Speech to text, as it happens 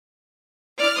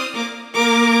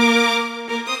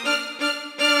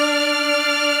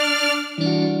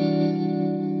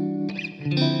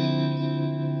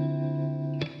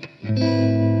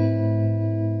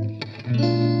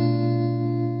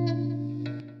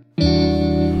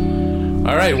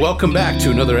right, welcome back to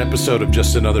another episode of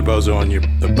Just Another Bozo on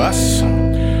the Bus.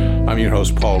 I'm your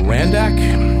host, Paul Randak.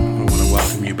 I want to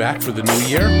welcome you back for the new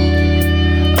year.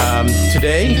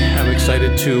 Today, I'm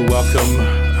excited to welcome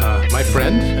my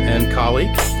friend and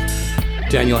colleague,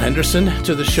 Daniel Henderson,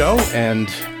 to the show, and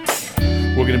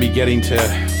we're going to be getting to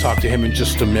talk to him in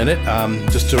just a minute.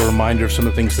 Just a reminder of some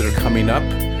of the things that are coming up.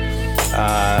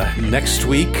 Next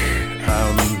week,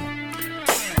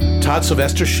 Todd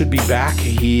Sylvester should be back.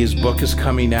 His book is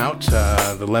coming out,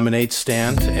 The Lemonade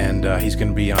Stand, and he's going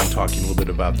to be on talking a little bit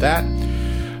about that.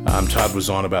 Todd was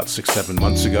on about 6-7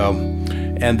 months ago.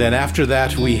 And then after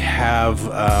that, we have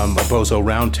a Bozo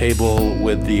Roundtable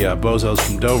with the Bozos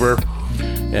from Dover.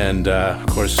 And, of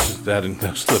course, that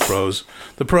includes the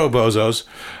pro Bozos.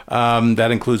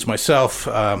 That includes myself,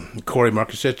 Corey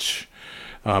Markusich,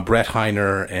 Brett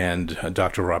Heiner, and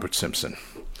Dr. Robert Simpson.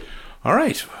 All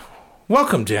right.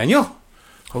 Welcome, Daniel.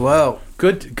 Hello.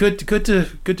 Good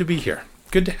to be here.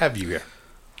 Good to have you here.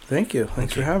 Thank you.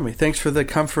 Thanks for having me. Thanks for the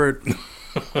comfort,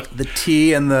 the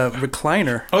tea, and the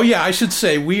recliner. Oh, yeah. I should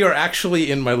say we are actually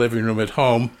in my living room at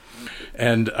home,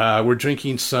 and we're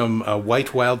drinking some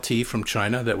white wild tea from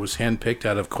China that was handpicked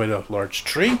out of quite a large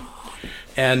tree.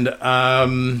 And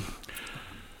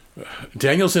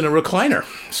Daniel's in a recliner,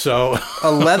 so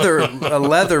a leather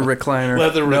recliner.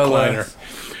 Leather recliner.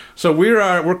 So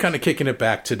we're kind of kicking it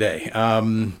back today. But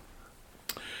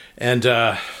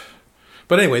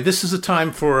anyway, this is a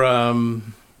time for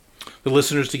the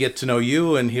listeners to get to know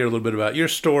you and hear a little bit about your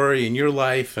story and your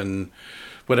life and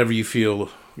whatever you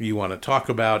feel you want to talk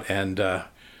about, and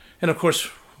of course,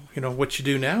 you know, what you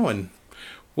do now. And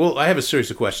well, I have a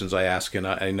series of questions I ask, and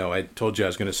I know I told you I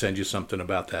was going to send you something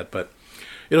about that, but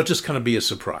it'll just kind of be a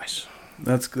surprise.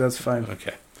 That's fine.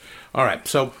 Okay. All right.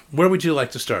 So where would you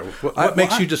like to start? What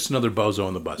makes you just another bozo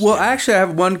on the bus? Well, actually, I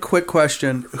have one quick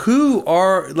question. Who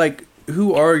are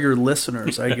your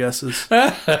listeners, I guess, is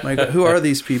who are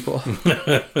these people?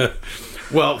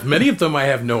 Well, many of them I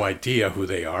have no idea who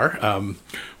they are.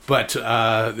 But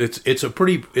it's a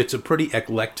pretty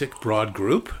eclectic, broad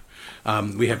group.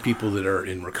 We have people that are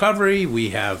in recovery. We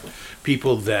have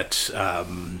people that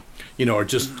are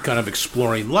just kind of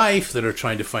exploring life, that are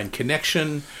trying to find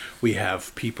connection. We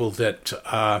have people that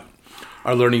are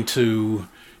learning to,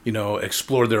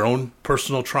 explore their own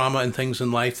personal trauma and things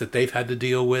in life that they've had to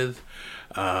deal with.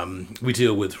 We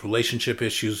deal with relationship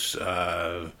issues,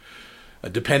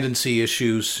 dependency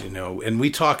issues, and we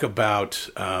talk about.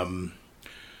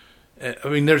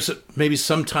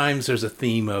 Sometimes there's a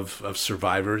theme of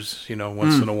survivors,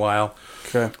 once in a while.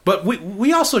 Okay. But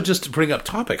we also just bring up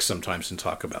topics sometimes and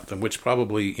talk about them, which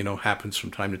probably, happens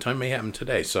from time to time, may happen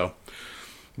today. So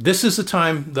this is the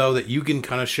time, though, that you can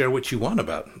kind of share what you want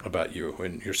about you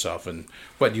and yourself, and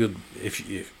what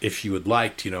if you would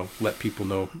like to, let people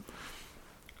know,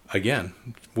 again,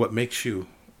 what makes you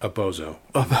a bozo.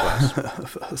 A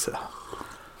bozo.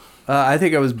 I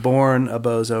think I was born a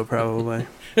bozo, probably.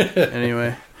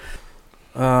 Anyway.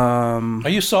 Are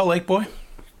you a Salt Lake boy?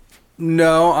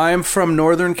 No, I'm from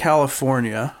Northern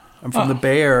California. I'm from the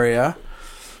Bay Area.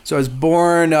 So I was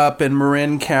born up in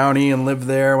Marin County and lived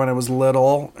there when I was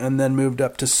little, and then moved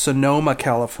up to Sonoma,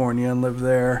 California, and lived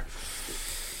there.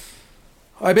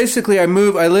 I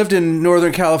lived in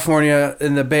Northern California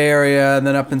in the Bay Area, and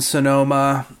then up in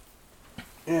Sonoma,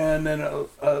 and then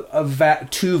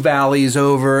two valleys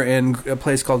over in a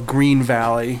place called Green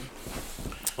Valley.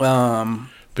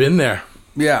 Been there.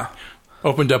 Yeah.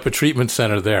 Opened up a treatment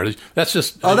center there. That's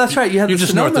just... Oh, that's right. You're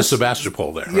just north of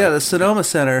Sebastopol there, right? Yeah, the Sonoma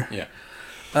Center. Yeah.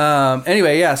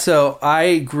 Anyway, yeah, so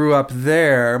I grew up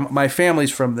there. My family's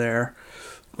from there.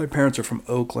 My parents are from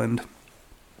Oakland.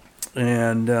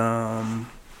 And I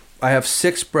have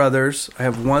 6 brothers. I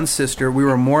have 1 sister. We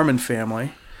were a Mormon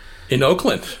family. In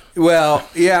Oakland? Well,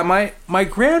 yeah, my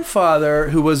grandfather,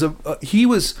 who was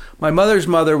my mother's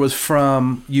mother was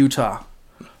from Utah,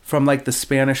 from like the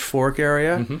Spanish Fork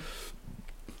area. Mm-hmm.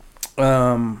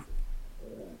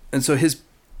 And so his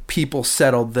people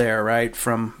settled there, right?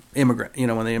 From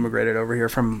when they immigrated over here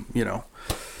from,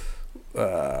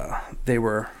 they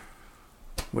were,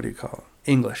 what do you call it?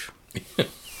 English.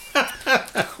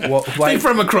 White,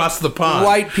 from across the pond.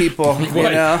 White people,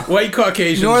 white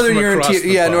Caucasians, Northern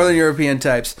Northern European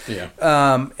types. Yeah.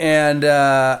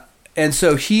 And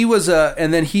so he was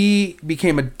and then he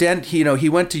became a he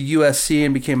went to USC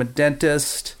and became a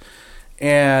dentist,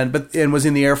 and was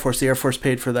in the Air Force. The Air Force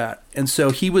paid for that, and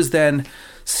so he was then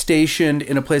stationed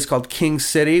in a place called King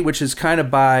City, which is kind of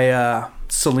by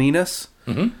Salinas.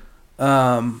 Mm-hmm.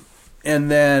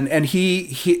 And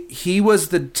he was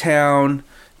the town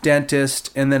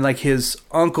dentist, and then like his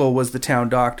uncle was the town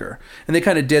doctor, and they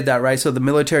kind of did that, right? So the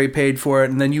military paid for it,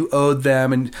 and then you owed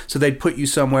them, and so they'd put you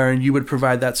somewhere, and you would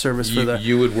provide that service for the.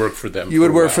 You would work for them. You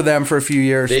would work for them for a few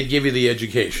years. They'd give you the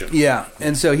education. Yeah,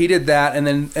 and so he did that, and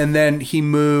then he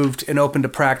moved and opened a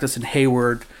practice in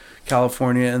Hayward,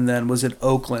 California, and then was in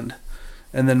Oakland,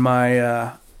 and then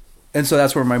and so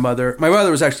that's where my mother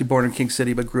was actually born in King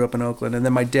City, but grew up in Oakland, and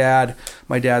then my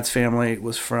dad's family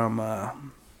was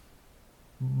from.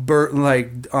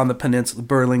 Like on the peninsula,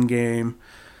 Burlingame,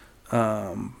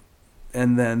 and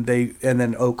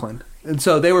then Oakland, and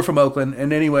so they were from Oakland.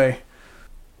 And anyway,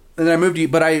 and then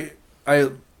I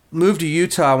moved to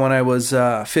Utah when I was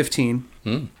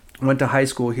 15. Went to high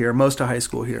school here, most of high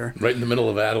school here, right in the middle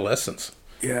of adolescence.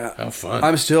 Yeah, how fun!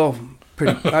 I'm still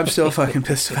fucking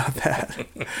pissed about that.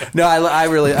 No, I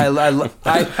really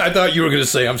I thought you were going to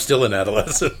say I'm still an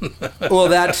adolescent. Well,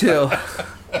 that too.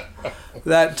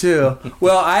 That too.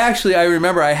 Well, I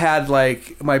remember I had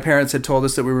my parents had told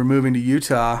us that we were moving to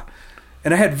Utah,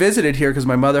 and I had visited here because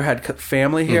my mother had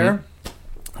family here,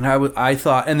 and I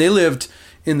thought, and they lived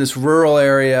in this rural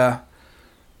area,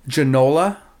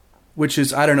 Genola, which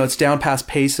is, I don't know, it's down past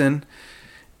Payson,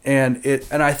 and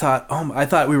I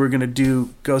thought we were going to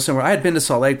go somewhere. I had been to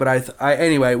Salt Lake, but I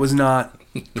anyway was not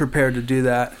prepared to do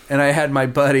that. And I had my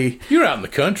buddy. You're out in the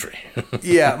country.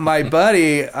 Yeah, my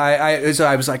buddy. So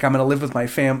I was like, I'm going to live with my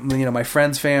family, my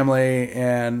friend's family,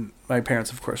 and my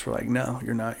parents, of course, were like, no,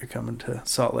 you're not. You're coming to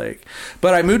Salt Lake.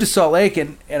 But I moved to Salt Lake,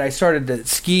 and I started to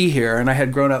ski here. And I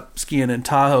had grown up skiing in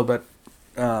Tahoe, but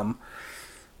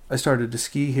I started to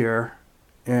ski here,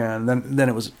 and then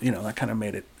it was, that kind of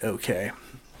made it okay.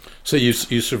 So you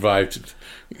survived,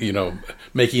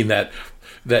 making that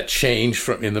change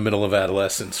from in the middle of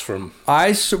adolescence from.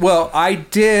 I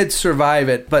did survive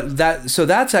it, but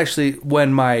that's actually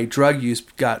when my drug use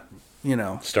got,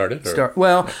 started.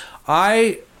 Well,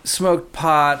 I smoked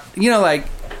pot, it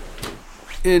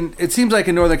seems like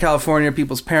in Northern California,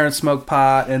 people's parents smoke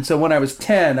pot. And so when I was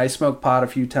 10, I smoked pot a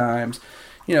few times,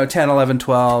 10, 11,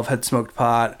 12 had smoked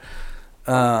pot.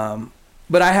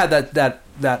 But I had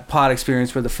that pot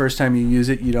experience where the first time you use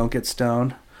it, you don't get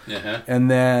stoned. Uh-huh. And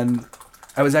then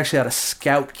I was actually at a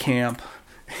scout camp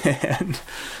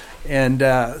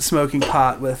and smoking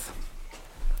pot with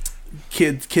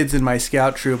kids in my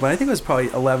scout troop. And I think it was probably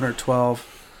 11 or 12.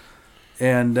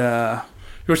 And you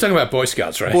were talking about Boy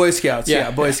Scouts, right? Boy Scouts,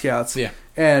 yeah, Boy Scouts. Yeah.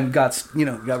 And got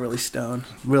really stoned.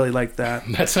 Really liked that.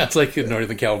 That sounds like a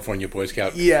Northern California Boy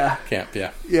Scout camp,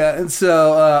 yeah. Yeah, and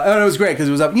so and it was great because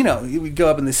it was up, we'd go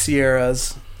up in the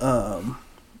Sierras. I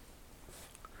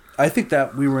think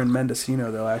that we were in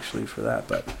Mendocino, though, actually, for that.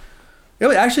 But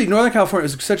actually, Northern California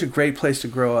was such a great place to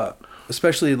grow up,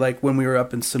 especially like when we were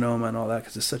up in Sonoma and all that,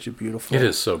 because it's such a beautiful. It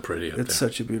is so pretty up there. It's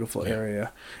such a beautiful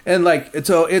area, and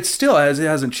it still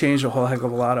hasn't changed a whole heck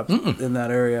of a lot in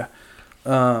that area.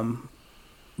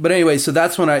 But anyway, so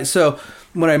that's when I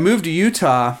moved to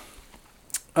Utah,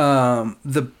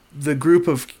 the group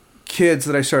of kids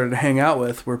that I started to hang out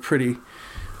with were pretty.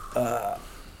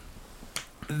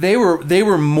 They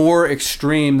were more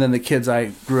extreme than the kids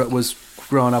I was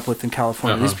growing up with in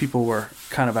California. Uh-huh. These people were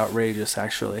kind of outrageous,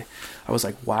 actually. I was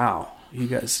like, wow, you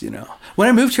guys, When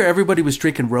I moved here, everybody was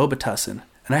drinking Robitussin,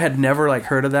 and I had never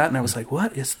heard of that, and I was like,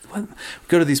 what?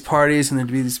 Go to these parties, and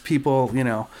there'd be these people,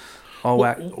 all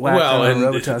whacked on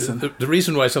Robitussin. The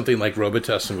reason why something like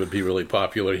Robitussin would be really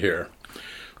popular here,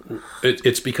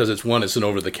 it's because it's an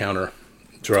over-the-counter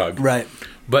drug, right?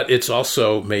 But it's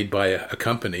also made by a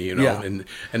company, and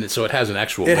so it has an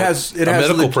actual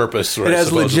medical purpose. Right, it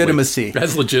has legitimacy. It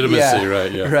has legitimacy,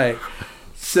 right? Yeah, right.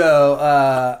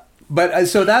 So,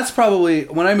 so that's probably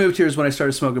when I moved here is when I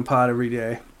started smoking pot every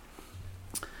day,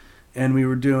 and we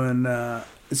were doing.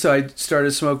 So I started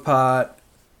to smoke pot,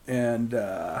 and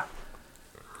I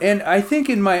think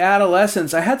in my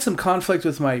adolescence I had some conflict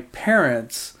with my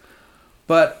parents,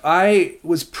 but I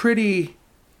was pretty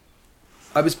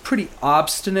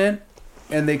obstinate,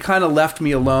 and they kind of left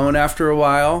me alone after a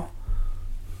while.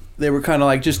 They were kind of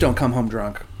like, just don't come home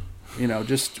drunk,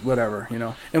 just whatever,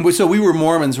 And so we were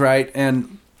Mormons, right?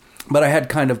 But I had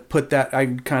kind of put that,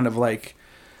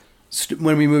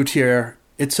 when we moved here,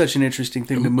 it's such an interesting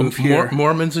thing to move here.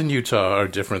 Mormons in Utah are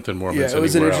different than Mormons anywhere else. Yeah, it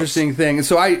was an interesting thing. And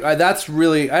so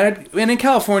and in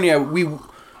California, I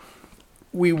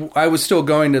was still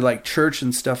going to church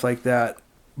and stuff like that.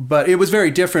 But it was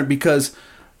very different because,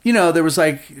 there was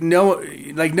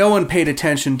no one paid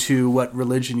attention to what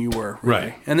religion you were, really.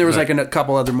 Right? And there was a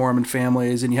couple other Mormon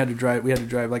families, and we had to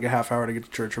drive like a half hour to get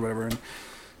to church or whatever.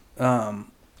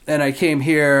 and I came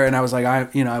here, and I was like,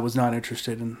 I was not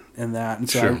interested in that, and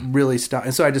so Sure. I really stopped.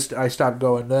 And so I stopped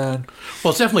going then.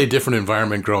 Well, it's definitely a different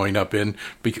environment growing up in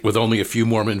with only a few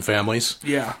Mormon families.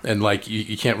 Yeah. And like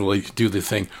you can't really do the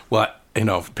thing. Well,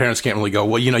 parents can't really go,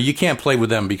 well, you can't play with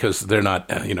them because they're not,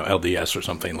 LDS or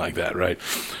something like that, right?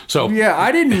 So Yeah,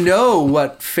 I didn't know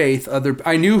what faith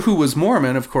I knew who was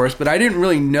Mormon, of course, but I didn't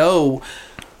really know.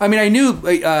 I mean, I knew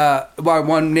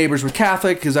one neighbors were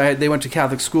Catholic because they went to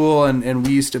Catholic school, and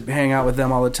we used to hang out with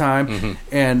them all the time.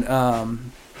 Mm-hmm.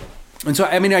 And so,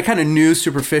 I mean, I kind of knew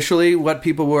superficially what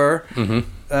people were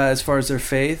as far as their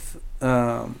faith.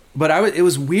 But it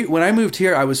was weird. When I moved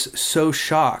here, I was so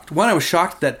shocked. One, I was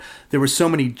shocked that there were so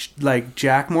many like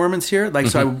Jack Mormons here. Like,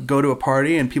 so I would go to a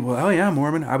party and people were, oh yeah,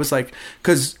 Mormon. I was like,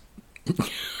 because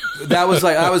that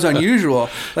was unusual.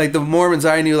 Like the Mormons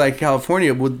I knew, like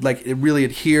California, would like really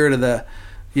adhere to the,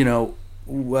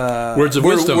 words of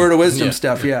wisdom, word of wisdom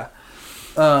stuff. Yeah.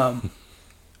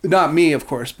 Not me, of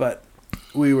course, but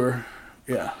we were,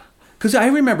 yeah. Because I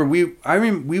remember we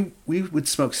would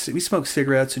smoke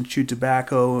cigarettes and chew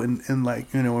tobacco and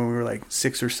like, when we were like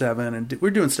 6 or 7, and we're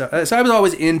doing stuff. So I was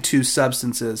always into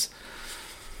substances.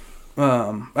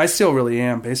 I still really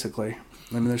am, basically.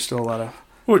 I mean, there's still a lot of...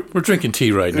 We're drinking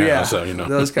tea right now, yeah, so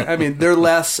those I mean, they're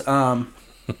less...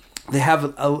 they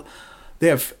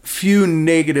have fewer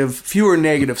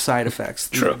negative side effects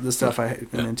than True. the stuff I'm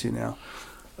into now.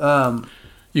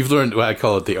 You've learned, I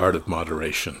call it the art of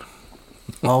moderation.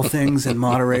 All things in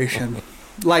moderation.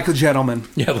 Like a gentleman.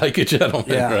 Yeah, like a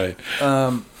gentleman, yeah.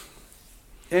 Right.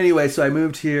 Anyway, so I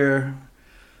moved here.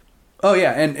 Oh,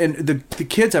 yeah, and the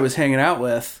kids I was hanging out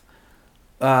with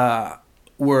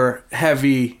were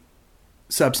heavy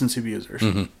substance abusers.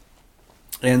 Mm-hmm.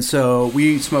 And so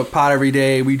we smoked pot every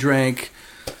day. We drank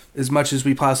as much as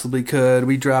we possibly could.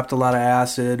 We dropped a lot of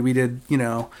acid. We did,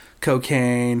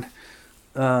 cocaine,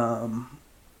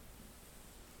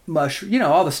 mushroom,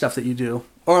 all the stuff that you do.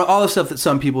 Or all the stuff that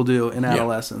some people do in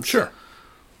adolescence. Sure.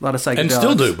 A lot of psychedelics. And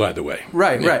still do, by the way.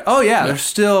 Right, right. Oh, yeah. There's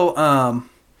still...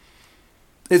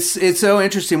 It's so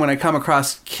interesting when I come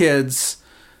across kids...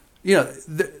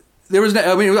 there was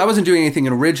I wasn't doing anything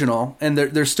original, and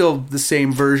there's still the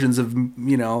same versions of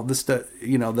the stuff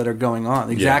that are going on,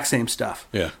 the exact same stuff.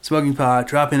 Yeah, smoking pot,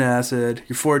 dropping acid.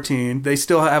 You're 14. They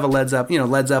still have a Led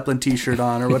Zeppelin T-shirt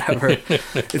on or whatever.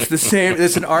 It's the same.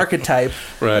 It's an archetype,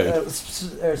 right?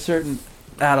 A certain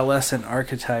adolescent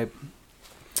archetype.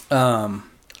 But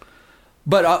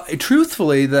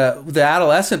truthfully, the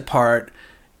adolescent part.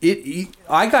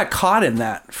 I got caught in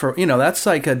that for that's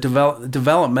like a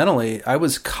developmentally. I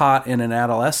was caught in an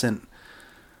adolescent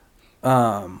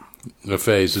the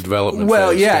development. Well,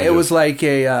 phase, yeah, it was like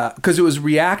because it was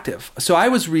reactive. So I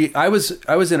was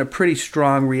in a pretty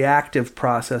strong reactive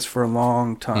process for a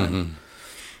long time,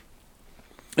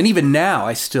 and even now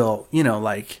I still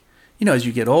as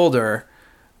you get older.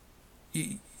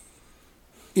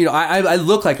 I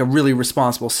look like a really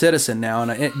responsible citizen now,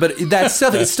 but that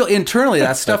stuff is still internally.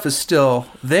 That stuff is still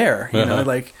there, and I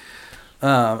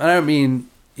don't mean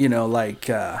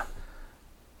the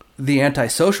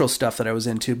antisocial stuff that I was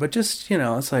into, but just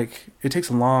it's like it takes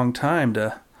a long time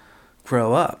to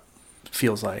grow up. It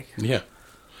feels like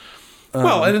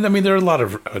Well, I mean, there's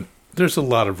a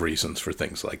lot of reasons for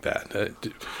things like that.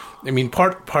 I mean,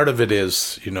 part of it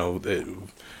is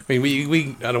I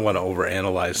mean, I don't want to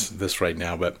overanalyze this right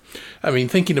now, but I mean,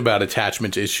 thinking about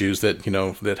attachment issues that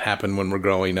that happen when we're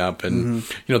growing up, and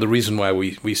the reason why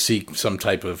we seek some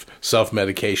type of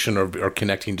self-medication or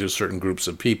connecting to certain groups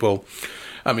of people.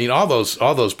 I mean, all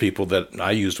those people that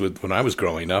I used with when I was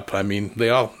growing up. I mean, we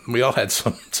all had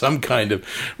some kind of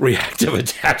reactive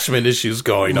attachment issues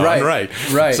going on, right?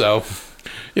 So,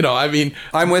 I mean,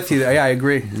 I'm with you. Yeah, I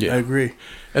agree. Yeah. I agree.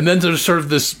 And then there's sort of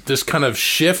this kind of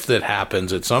shift that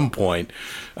happens at some point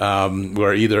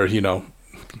where either,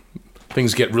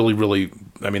 things get really, really,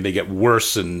 I mean, they get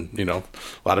worse and, a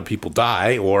lot of people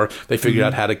die, or they figure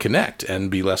out how to connect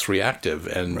and be less reactive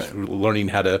and learning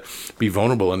how to be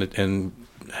vulnerable and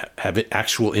have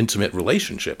actual intimate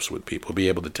relationships with people, be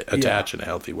able to attach in a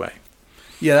healthy way.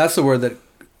 Yeah, that's the word that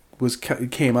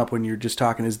came up when you were just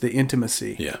talking, is the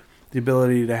intimacy. Yeah. The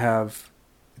ability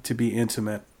to be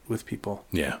intimate with people.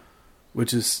 Yeah.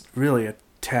 Which is really a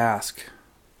task.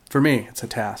 For me, it's a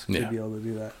task to be able to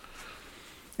do that.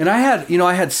 And I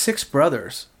had 6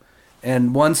 brothers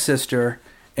and 1 sister.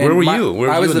 And where were you? Where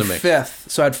were I was you in the the mix? 5th.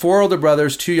 So I had 4 older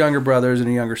brothers, 2 younger brothers, and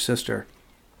a younger sister.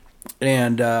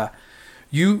 And I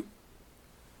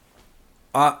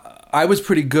was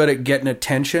pretty good at getting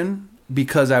attention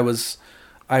because I was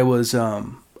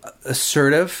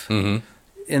assertive in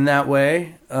that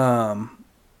way.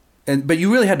 but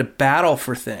you really had to battle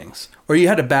for things, or you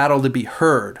had to battle to be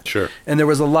heard. Sure. And there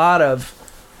was a lot of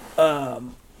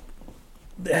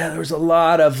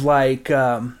like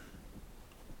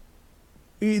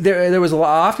there was a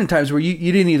lot oftentimes where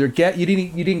you didn't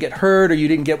get heard, or you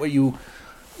didn't get what you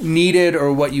needed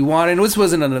or what you wanted. And this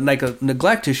wasn't a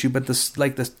neglect issue, but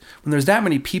when there's that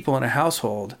many people in a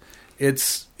household,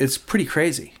 it's pretty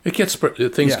crazy. It gets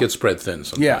things get spread thin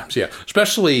sometimes. Yeah.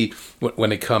 Especially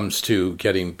when it comes to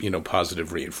getting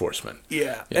positive reinforcement.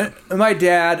 Yeah. And my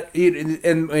dad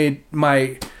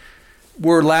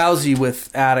we're lousy with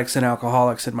addicts and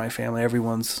alcoholics in my family.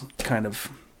 Everyone's kind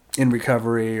of in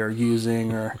recovery or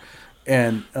using,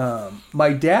 and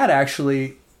my dad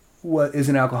actually is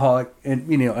an alcoholic,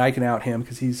 and I can out him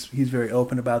because he's very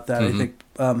open about that. I think,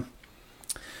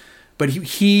 but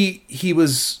he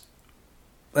was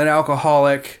an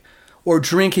alcoholic, or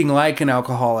drinking like an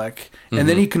alcoholic, and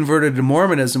then he converted to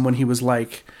Mormonism when he was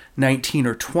like 19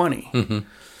 or 20,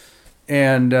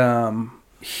 and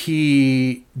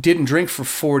he didn't drink for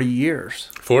 40 years.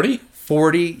 40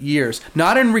 years,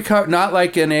 not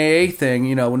like an AA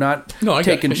thing, not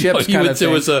taking chips kind of thing.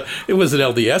 It was an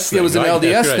LDS thing. It was an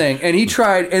LDS thing, and he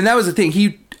tried, and that was the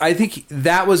thing. I think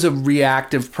that was a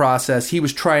reactive process. He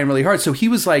was trying really hard, so he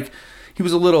was a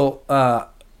little.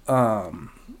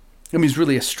 He's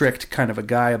really a strict kind of a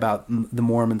guy about the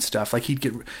Mormon stuff. Like, he'd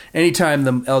get anytime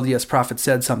the LDS prophet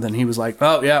said something, he was like,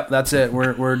 "Oh yeah, that's it.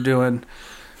 We're doing,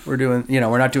 we're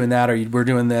not doing that, or we're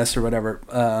doing this, or whatever."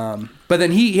 But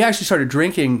then he actually started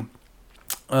drinking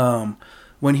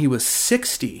when he was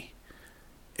 60,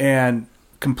 and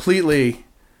completely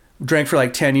drank for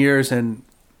like 10 years, and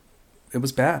it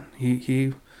was bad. I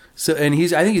think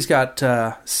he's got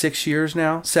 6 years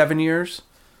now, 7 years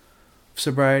of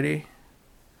sobriety.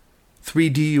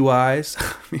 3 DUIs.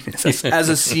 I mean, as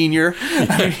a senior,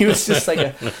 he was just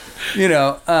like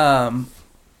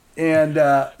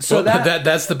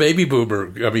that's the baby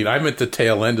boomer. I mean, I'm at the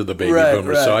tail end of the baby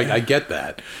boomer, so I get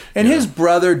that. And his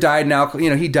brother died in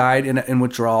alcohol. He died in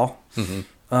withdrawal.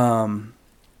 And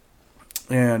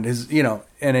his, and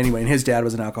anyway, and his dad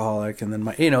was an alcoholic, and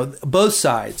then both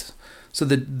sides. So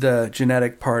the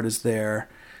genetic part is there.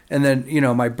 And then,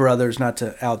 my brothers, not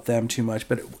to out them too much,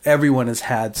 but everyone has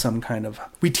had some kind of...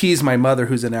 We tease my mother,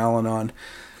 who's an Al-Anon.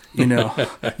 You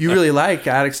really like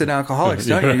addicts and alcoholics,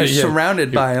 don't you? You're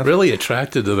surrounded by them. Really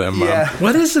attracted to them, Mom. Yeah.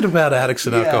 What is it about addicts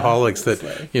and alcoholics that,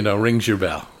 rings your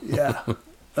bell? Yeah.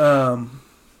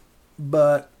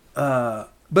 But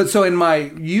so in my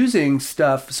using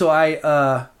stuff, so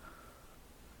I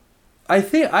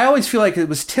think I always feel like it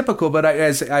was typical, but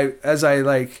as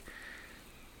I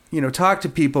talk to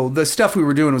people, the stuff we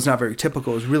were doing was not very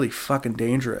typical. It was really fucking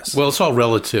dangerous. Well, it's all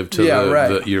relative to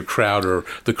your crowd or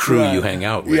the crew you hang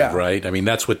out with, right? I mean,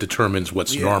 that's what determines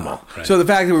what's normal. Right? So the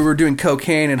fact that we were doing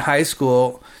cocaine in high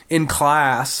school, in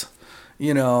class,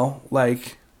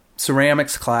 like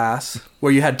ceramics class,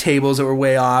 where you had tables that were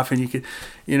way off and you could,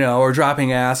 or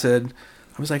dropping acid.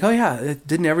 I was like, oh yeah,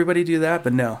 didn't everybody do that?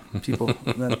 But no, people,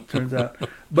 that turns out.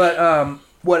 But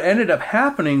what ended up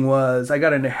happening was I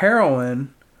got into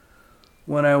heroin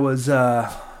when I was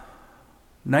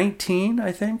 19,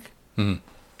 I think. Mm-hmm.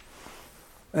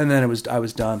 And then I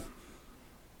was done.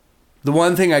 The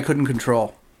one thing I couldn't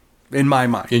control, in my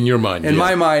mind. In your mind, In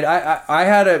my mind, I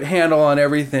had a handle on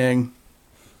everything,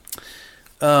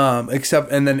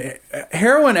 except, and then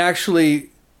heroin actually,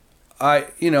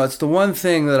 it's the one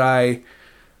thing that I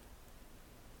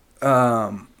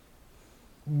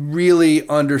really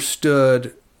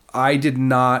understood. I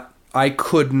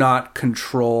could not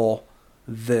control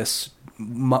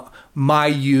my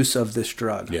use of this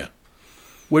drug,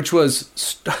 which was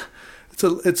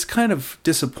it's kind of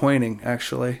disappointing,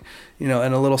 actually, and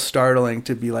a little startling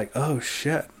to be like, oh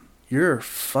shit, you're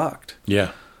fucked.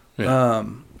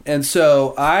 And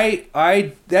so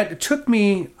that took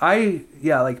me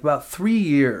like about 3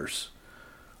 years.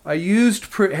 I used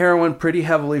heroin pretty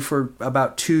heavily for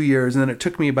about 2 years, and then it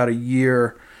took me about a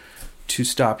year to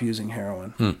stop using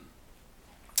heroin.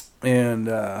 And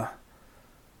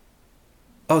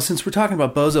since we're talking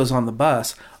about bozos on the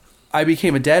bus, I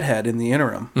became a deadhead in the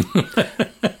interim.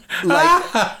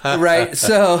 Right?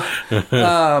 So,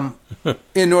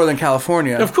 in Northern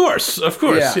California. Of course.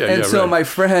 Yeah. So my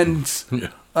friend's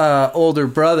older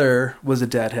brother was a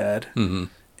deadhead. Mm-hmm.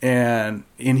 And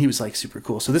he was like super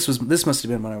cool. So this must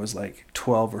have been when I was like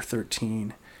 12 or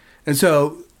 13. And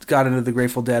so got into the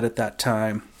Grateful Dead at that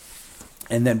time.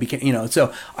 And then became,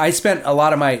 so I spent a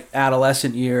lot of my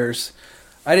adolescent years.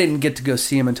 I didn't get to go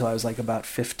see him until I was like about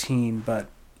 15, but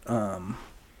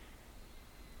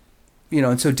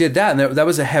and so did that, and that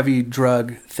was a heavy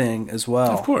drug thing as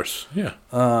well. Of course, yeah.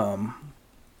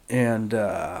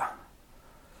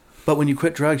 But when you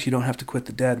quit drugs, you don't have to quit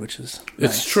the dead, which is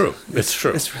nice. It's true. It's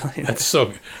true. It's really nice.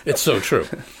 It's so true.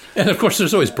 And of course,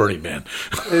 there's always Burning Man.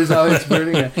 There's always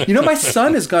Burning Man. My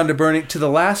son has gone to the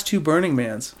last 2 Burning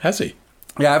Mans. Has he?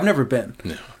 Yeah, I've never been.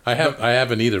 No, I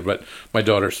haven't either. But my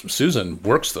daughter Susan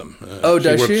works them.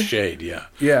 Does she? Works Shade. Yeah.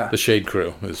 Yeah. The Shade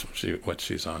crew is what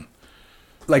she's on.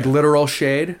 Like literal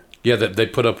shade. Yeah, they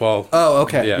put up all. Oh,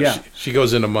 okay. Yeah. She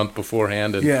goes in a month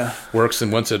beforehand and works,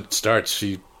 and once it starts,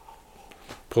 she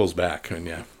pulls back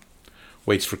and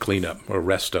waits for cleanup, or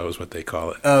resto is what they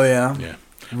call it. Oh yeah. Yeah.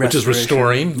 Which is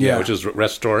restoring. Yeah. Which is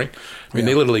restoring. I mean,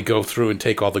 they literally go through and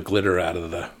take all the glitter out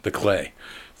of the clay.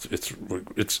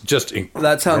 It's just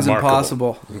that sounds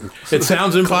remarkable. Impossible. It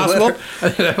sounds impossible.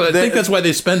 I think that's why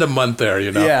they spend a month there.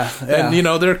 Yeah. And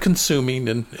they're consuming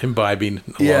and imbibing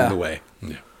along the way.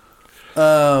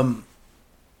 Yeah.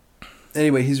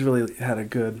 Anyway, he's really had a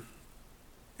good.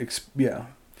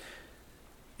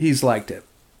 He's liked it.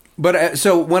 But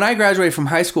so when I graduated from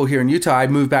high school here in Utah, I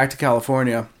moved back to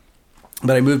California,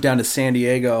 but I moved down to San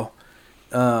Diego,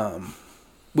 that's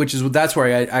where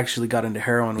I actually got into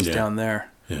heroin, was down there.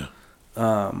 Yeah.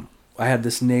 I had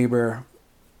this neighbor,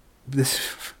 this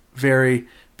very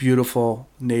beautiful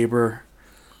neighbor,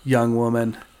 young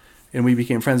woman, and we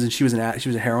became friends. And she was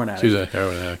a heroin addict. She was a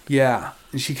heroin addict. Yeah,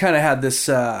 and she kind of had this.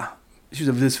 She was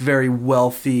of this very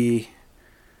wealthy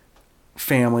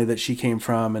family that she came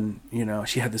from, and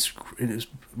she had this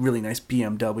really nice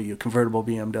BMW, convertible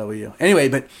BMW. Anyway,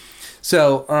 but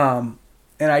so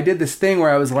and I did this thing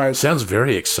where I was like, sounds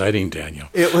very exciting, Daniel.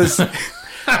 It was.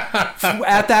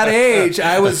 At that age,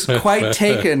 I was quite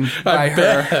taken by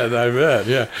her. I bet,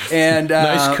 yeah. And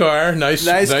nice car, nice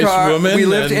car. Woman. We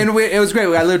lived, and it was great.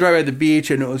 I lived right by the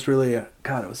beach, and it was really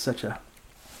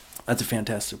that's a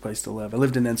fantastic place to live. I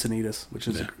lived in Encinitas, which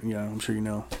is, I'm sure you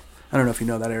know. I don't know if you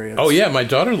know that area. Oh yeah, my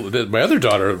other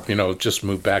daughter, just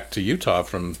moved back to Utah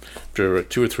after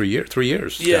 2 or 3 years, 3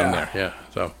 years down there. Yeah,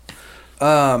 so.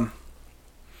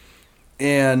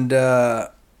 And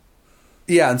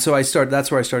so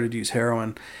that's where I started to use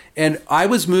heroin. And I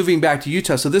was moving back to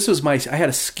Utah, so this was I had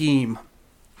a scheme.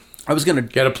 I was going to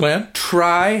get a plan?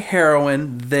 Try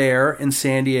heroin there in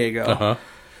San Diego. Uh-huh.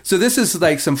 So this is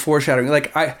like some foreshadowing.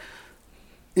 Like I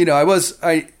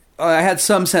had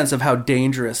some sense of how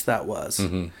dangerous that was,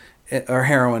 or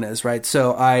heroin is, right?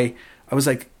 So I was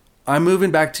like, I'm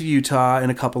moving back to Utah in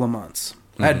a couple of months.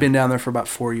 I had been down there for about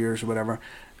 4 years or whatever.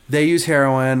 They use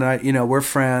heroin. We're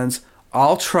friends.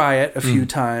 I'll try it a few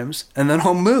times, and then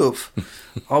I'll move.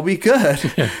 I'll be good.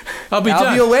 I'll be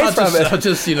away from it. I'll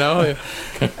just,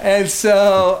 And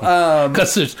so,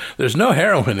 because there's no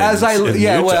heroin in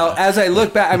Utah. Well, as I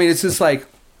look back, I mean, it's just like,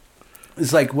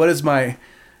 what is my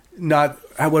not?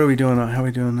 What are we doing? How are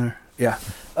we doing there? Yeah,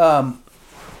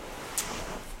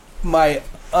 my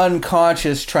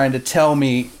unconscious trying to tell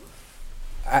me.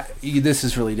 This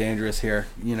is really dangerous here,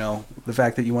 the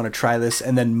fact that you want to try this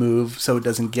and then move so it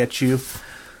doesn't get you,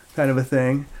 kind of a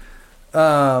thing.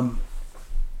 And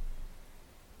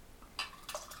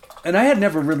I had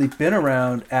never really been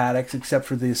around addicts except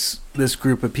for this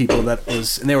group of people and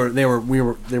they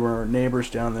were our neighbors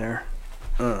down there.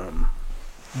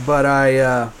 But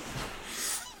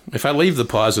if I leave the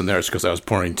pause in there, it's because I was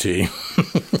pouring tea.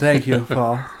 Thank you,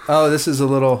 Paul. Oh, this is a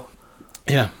little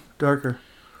darker.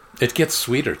 It gets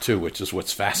sweeter, too, which is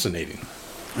what's fascinating.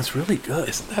 It's really good.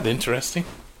 Isn't that interesting?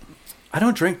 I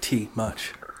don't drink tea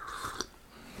much.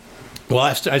 Well,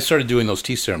 I started doing those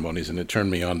tea ceremonies, and it turned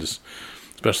me on to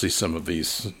especially some of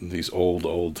these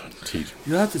old tea.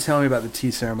 You'll have to tell me about the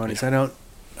tea ceremonies. Yeah.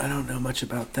 I don't know much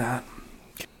about that.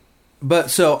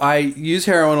 But so I use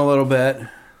heroin a little bit.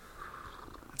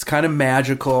 It's kind of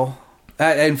magical.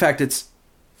 In fact, it's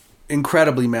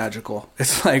incredibly magical.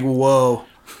 It's like, whoa.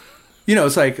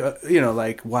 It's like,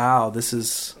 like, wow, this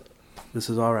is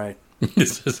all right.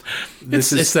 It's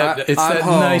that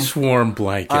nice warm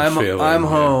blanket feeling. I'm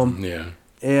home. Yeah.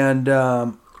 And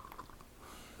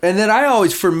then I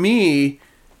always, for me,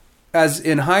 as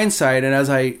in hindsight, and as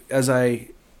I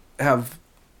have,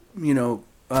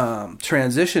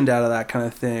 transitioned out of that kind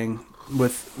of thing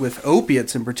with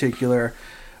opiates in particular,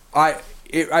 I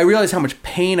realized how much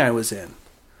pain I was in.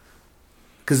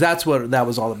 Because that's what that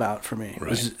was all about for me.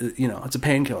 Right. It's a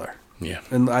painkiller. Yeah.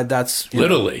 And that's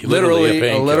literally a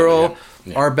literal,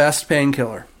 yeah. Our best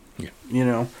painkiller. Yeah.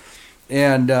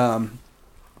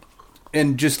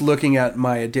 And just looking at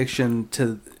my addiction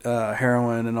to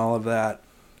heroin and all of that,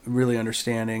 really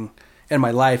understanding, and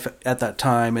my life at that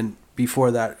time and before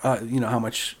that, how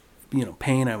much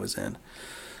pain I was in.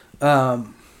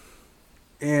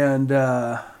 And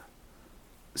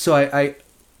so I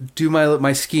do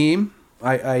my scheme.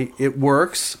 It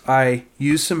works. I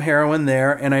use some heroin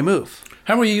there, and I move.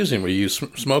 How were you using? Were you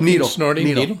smoking, Needle. snorting?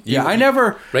 Needle. Yeah, I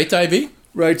never... Right to IV?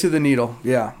 Right to the needle,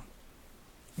 yeah.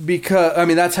 Because, I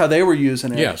mean, that's how they were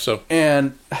using it. Yeah, so...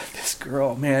 And this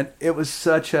girl, man, it was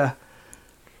such a...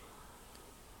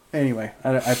 Anyway,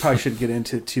 I probably shouldn't get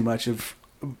into too much of...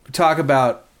 Talk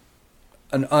about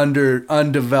an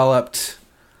undeveloped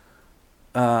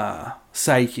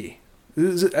psyche.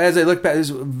 As I look back, it was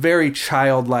very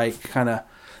childlike kind of...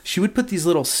 She would put these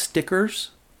little stickers...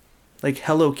 like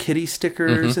Hello Kitty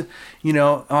stickers, you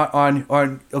know,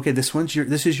 on okay, this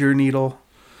is your needle,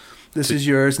 this is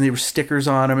yours, and they were stickers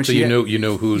on them. And so you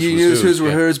knew whose were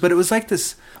hers, but it was like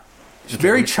this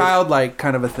very childlike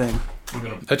kind of a thing.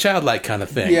 A childlike kind of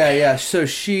thing. Yeah. So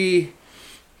she,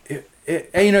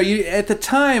 at the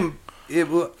time,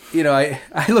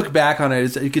 I look back on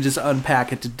it, you could just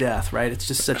unpack it to death, right? It's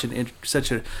just such an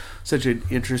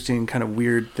interesting kind of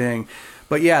weird thing.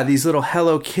 But yeah, these little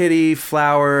Hello Kitty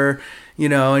flower,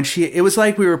 and it was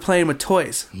like we were playing with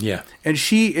toys. Yeah. And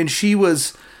she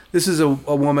was, this is a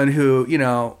woman who,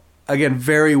 again,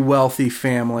 very wealthy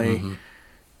family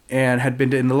and had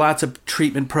been in lots of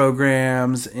treatment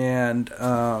programs and,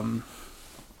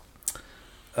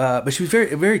 but she was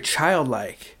very, very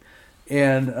childlike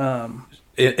and,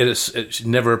 It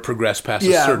never progressed past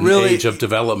a certain age of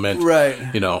development. Right.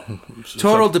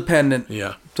 Total dependent.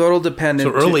 Yeah. Total dependent.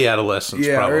 So early adolescence,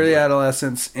 probably. Early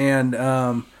adolescence.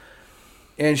 And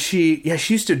she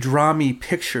used to draw me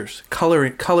pictures,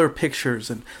 color pictures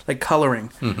and like coloring.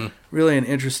 Mm-hmm. Really an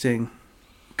interesting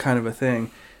kind of a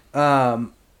thing.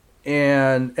 And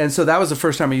so that was the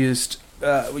first time we used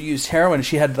heroin.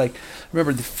 She had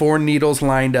remember the 4 needles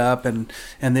lined up and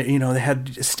they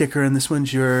had a sticker and this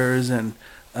one's yours. And,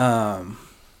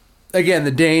 again,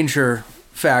 the danger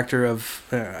factor of,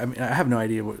 I have no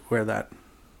idea where that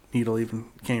needle even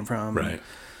came from. Right.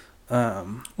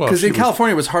 Because in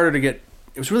California it was harder to get,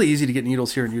 it was really easy to get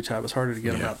needles here in Utah. It was harder to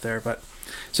get them out there. But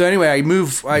so anyway, I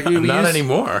move. Not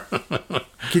anymore.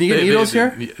 Can you get needles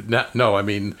here? No, I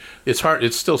mean, it's hard.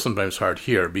 It's still sometimes hard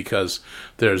here because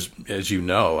there's, as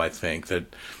I think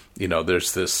that,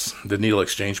 there's the needle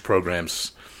exchange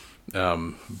programs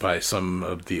by some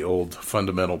of the old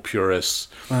fundamental purists,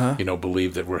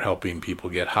 believe that we're helping people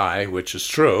get high, which is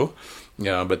true.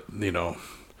 But,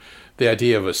 the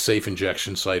idea of a safe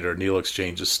injection site or needle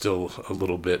exchange is still a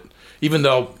little bit, even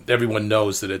though everyone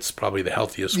knows that it's probably the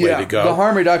healthiest way to go. The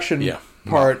harm reduction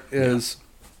part is,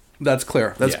 that's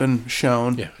clear. That's been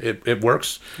shown. Yeah, it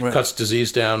works, cuts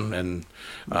disease down, and,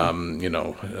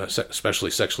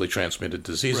 especially sexually transmitted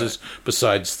diseases,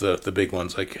 besides the big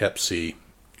ones like Hep C,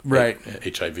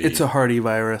 HIV. It's a hardy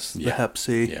virus, the Hep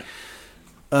C.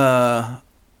 Yeah.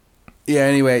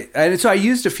 Anyway, and so I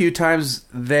used a few times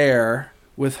there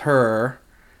with her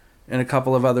and a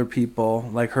couple of other people.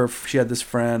 Like she had this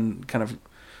friend kind of,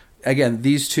 again,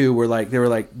 these two were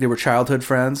they were childhood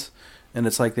friends, and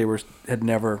it's like they had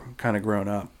never kind of grown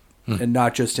up. And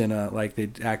not just in they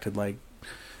acted like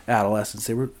adolescents.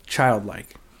 They were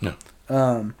childlike. No.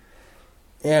 So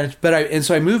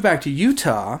I moved back to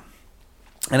Utah,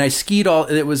 and I skied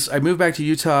I moved back to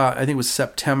Utah, I think it was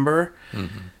September.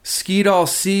 Mm-hmm. Skied all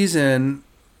season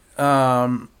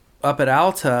up at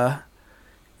Alta,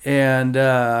 and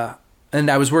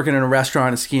I was working in a restaurant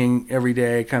and skiing every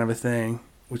day kind of a thing,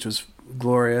 which was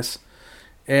glorious.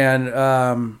 And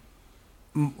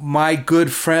my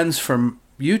good friends from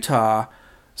Utah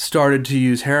started to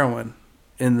use heroin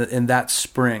in that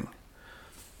spring.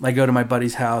 I go to my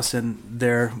buddy's house and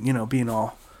they're, being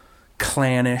all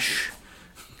clannish.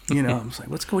 I was like,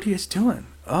 what are you guys doing?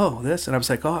 Oh, this. And I was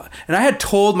like, oh. And I had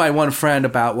told my one friend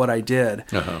about what I did.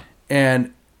 Uh-huh.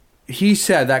 And he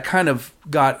said that kind of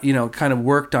got, kind of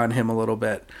worked on him a little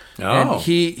bit. Oh. And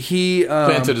he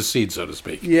planted a seed, so to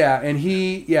speak. Yeah. And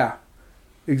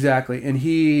exactly. And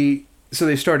so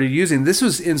they started using, this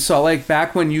was in Salt Lake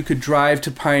back when you could drive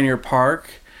to Pioneer Park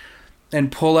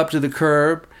and pull up to the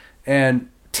curb and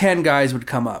 10 guys would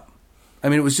come up. I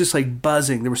mean, it was just like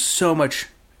buzzing. There was so much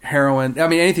heroin. I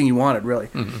mean, anything you wanted, really.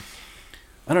 Mm-hmm.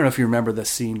 I don't know if you remember this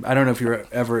scene. I don't know if you were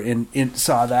ever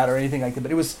saw that or anything like that,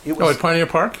 but it was. Oh, at Pioneer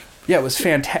Park? Yeah, it was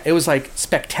fantastic. It was like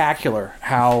spectacular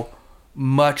how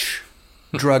much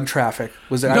drug traffic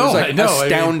was there.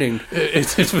 Astounding. I mean,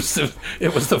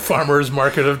 it was the farmer's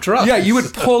market of drugs. Yeah, you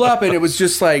would pull up and it was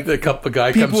just like the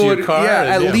guy comes to your car. Yeah,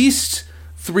 at least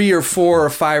 3 or 4 or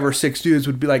 5 or 6 dudes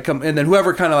would be like come, and then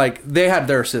whoever kind of they had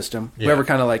their system. Whoever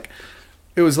kind of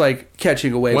it was like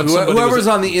catching a wave. Once somebody Whoever's was-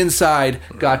 on the inside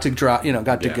got to drop,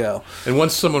 got to go. And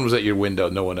once someone was at your window,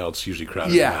 no one else usually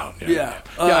crowded Yeah, them out. yeah.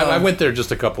 I went there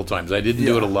just a couple times. I didn't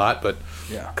do it a lot, but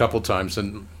Yeah. a couple times,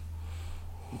 and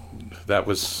that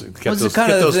was kept Was it those, kind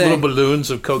kept of those the little thing?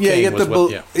 balloons of cocaine. Yeah, you get was the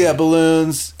what,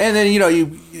 balloons, and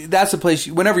then that's the place.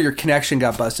 Whenever your connection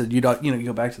got busted, you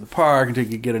go back to the park until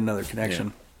you get another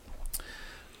connection.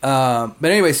 But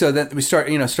anyway, so then we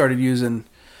started using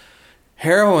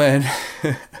heroin,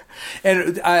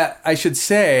 and I should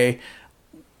say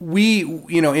we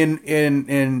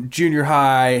in junior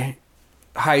high,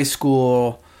 high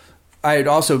school, I had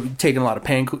also taken a lot of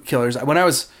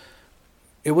painkillers.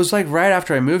 It was like right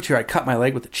after I moved here, I cut my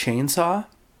leg with a chainsaw.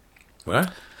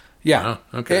 What? Yeah.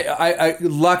 Oh, okay. I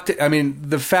lucked. I mean,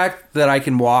 the fact that I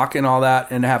can walk and all that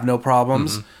and have no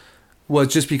problems was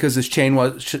just because this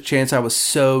chainsaw was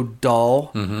so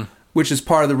dull, which is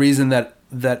part of the reason that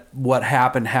what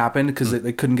happened because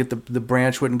they couldn't get the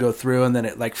branch wouldn't go through, and then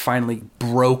it like finally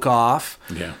broke off.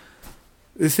 Yeah.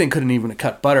 This thing couldn't even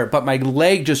cut butter, but my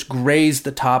leg just grazed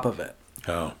the top of it.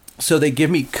 Oh. So they give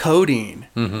me codeine,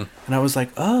 and I was like,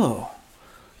 oh,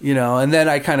 and then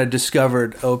I kind of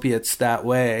discovered opiates that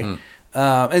way.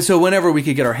 And so whenever we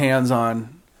could get our hands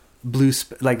on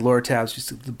like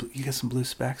Lortabs, you get some blue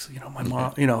specks. My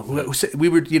mom, we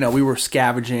were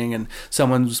scavenging, and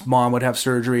someone's mom would have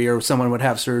surgery, or someone would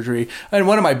have surgery. And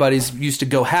one of my buddies used to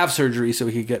go have surgery so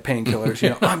he could get painkillers.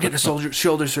 I'm getting a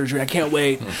shoulder surgery. I can't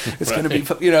wait. It's going to be,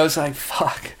 it's like,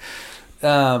 fuck.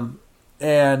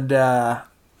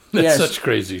 That's such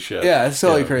crazy shit. Yeah, it's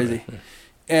totally crazy.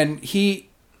 And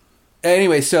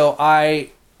anyway, so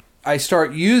I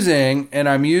start using, and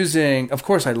I'm using, of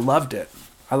course I loved it.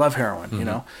 I love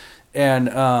heroin, and,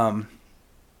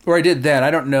 or I did then.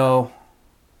 I don't know.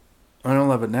 I don't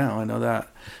love it now. I know that.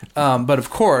 But of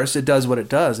course it does what it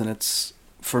does. And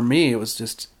for me, it was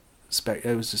just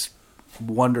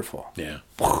wonderful. Yeah.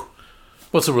 Well,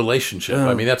 it's a relationship.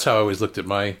 I mean, that's how I always looked at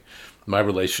my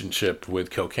relationship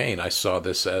with cocaine. I saw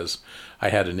this as I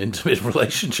had an intimate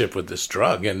relationship with this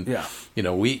drug, and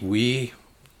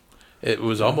it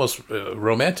was almost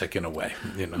romantic in a way.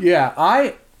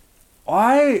 Yeah,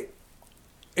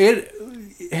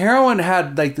 heroin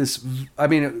had like this. I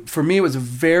mean, for me, it was a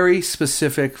very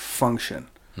specific function.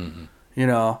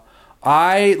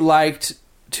 I liked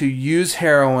to use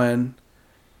heroin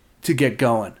to get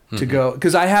going, to go,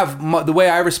 because I have the way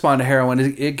I respond to heroin is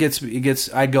it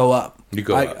gets I go up. You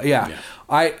go up. Yeah.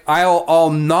 I'll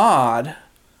nod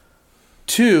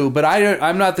too, but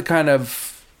I'm not the kind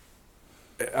of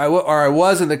I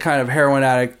wasn't the kind of heroin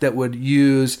addict that would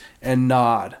use and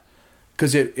nod,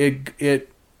 because it's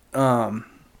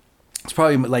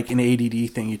probably like an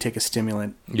ADD thing. You take a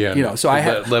stimulant, So I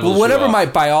have whatever my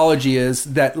biology is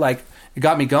that like it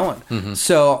got me going.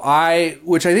 So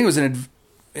which I think was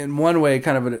in one way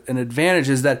kind of an advantage,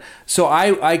 is that so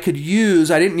I could use.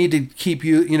 I didn't need to keep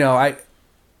I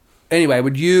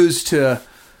would use to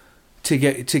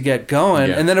get going,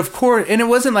 and then of course, and it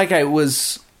wasn't like I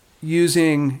was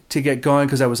using to get going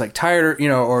because I was like tired,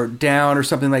 or down or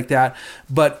something like that.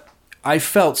 But I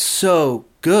felt so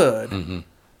good.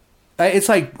 It's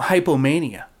like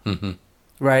hypomania,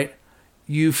 right?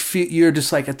 You you're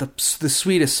just like at the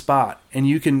sweetest spot, and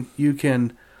you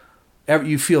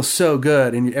feel so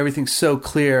good, and everything's so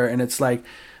clear, and it's like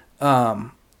like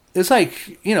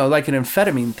an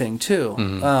amphetamine thing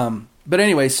too. But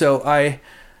anyway, so I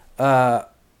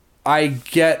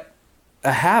get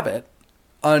a habit,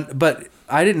 but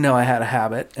I didn't know I had a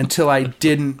habit until I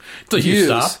didn't. Until you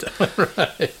stopped,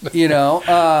 right?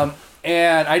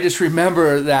 And I just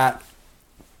remember that,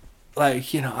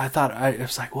 like, I thought I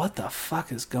was like, what the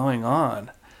fuck is going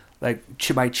on? Like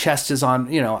my chest is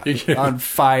on, on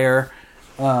fire.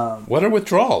 What are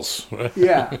withdrawals?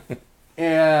 Yeah.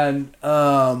 And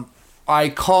I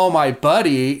call my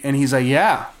buddy, and he's like,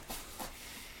 yeah,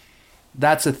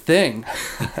 that's a thing.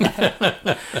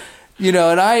 And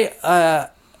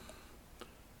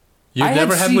You've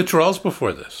never had withdrawals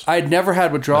before this? I'd never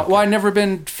had withdrawals. Okay. Well, I'd never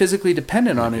been physically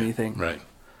dependent on anything. Right.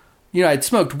 I'd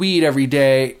smoked weed every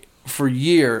day for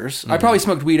years. I probably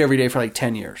smoked weed every day for like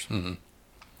 10 years.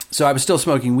 So I was still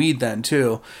smoking weed then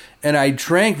too. And I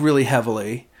drank really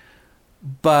heavily,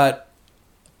 but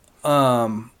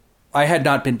I had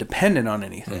not been dependent on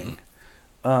anything.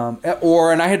 And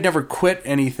I had never quit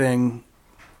anything.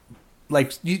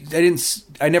 Like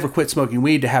I never quit smoking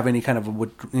weed to have any kind of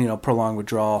a prolonged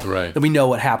withdrawal. Right. And we know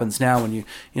what happens now when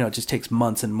it just takes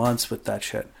months and months with that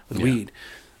shit with weed.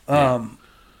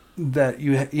 That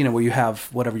where you have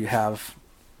whatever you have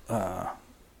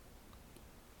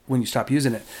when you stop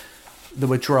using it, the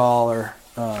withdrawal or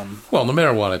Well, the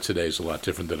marijuana today is a lot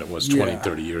different than it was 20,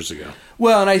 30 years ago.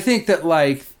 Well, and I think that,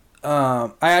 like,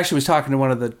 I actually was talking to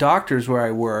one of the doctors where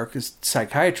I work, a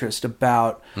psychiatrist,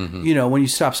 about, when you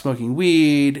stop smoking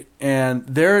weed, and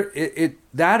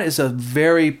that is a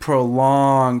very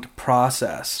prolonged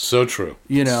process. So true.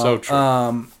 So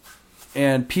true.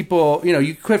 And people,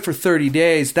 you quit for 30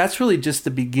 days. That's really just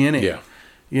the beginning. Yeah.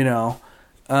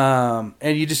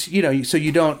 And you just, so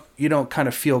you don't kind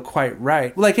of feel quite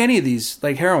right. Like any of these,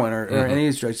 like heroin or any of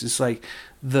these drugs, it's like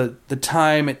the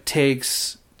time it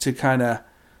takes to kind of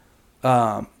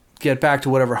get back to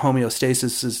whatever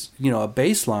homeostasis is, a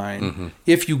baseline.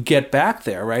 If you get back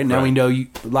there, right? Now we know a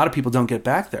lot of people don't get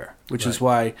back there, which is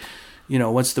why,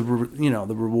 once the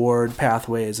reward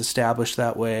pathway is established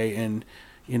that way, and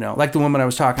like the woman I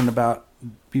was talking about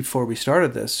before we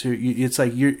started this, it's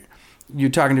like you're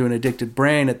talking to an addicted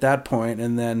brain at that point,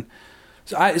 and then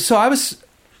so I was,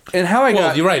 and how I got.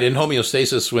 Well, you're right. In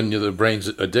homeostasis, when the brain's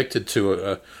addicted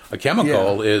to a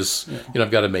chemical,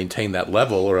 I've got to maintain that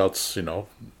level, or else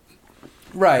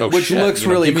right, which shit, looks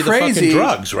really give me crazy. The fucking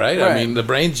drugs, right? I mean, the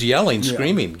brain's yelling,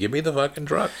 screaming, "Give me the fucking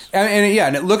drugs!"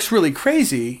 And it looks really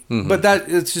crazy, but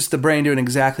it's just the brain doing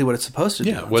exactly what it's supposed to do.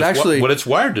 Yeah, what it's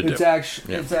wired to do. It's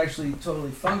actually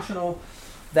totally functional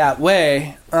that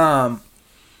way.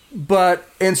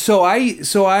 So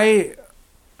I,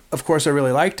 of course, I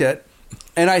really liked it,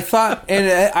 and I thought,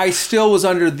 and I still was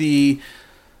under the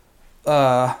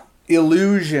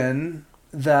illusion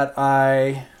that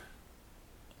I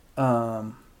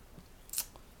had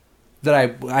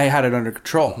it under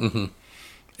control,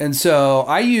 and so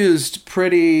I used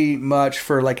pretty much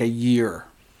for like a year,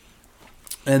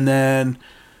 and then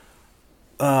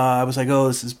I was like, oh,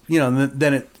 this is and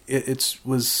then it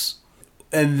was.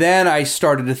 And then I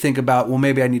started to think about, well,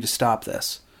 maybe I need to stop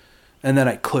this. And then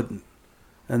I couldn't.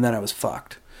 And then I was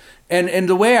fucked. And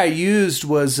the way I used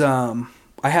was, I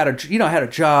had a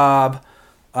job.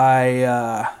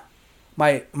 My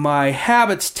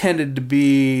habits tended to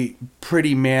be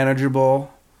pretty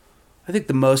manageable. I think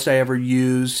the most I ever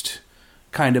used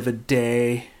kind of a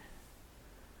day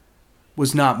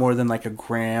was not more than like a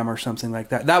gram or something like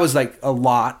that. That was like a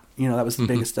lot. That was the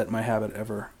biggest that my habit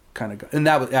ever kind of got. And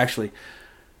that was actually...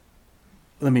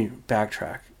 Let me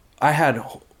backtrack. I had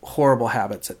horrible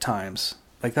habits at times.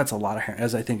 Like, that's a lot of...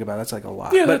 As I think about it, that's like a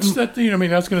lot. Yeah, I was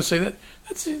going to say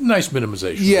that's a nice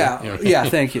minimization. Yeah, yeah,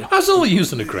 thank you. I was only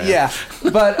using a gram. Yeah,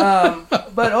 but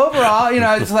overall,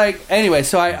 it's like... Anyway,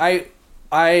 so I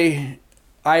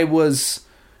was...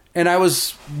 And I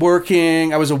was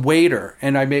working... I was a waiter,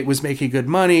 and I was making good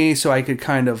money, so I could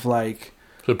kind of like...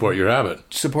 Support your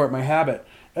habit. Support my habit.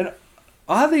 And...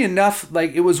 Oddly enough,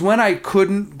 like, it was when I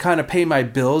couldn't kind of pay my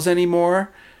bills anymore,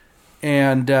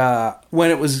 and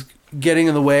when it was getting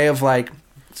in the way of like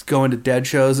going to dead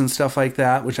shows and stuff like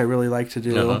that, which I really like to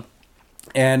do.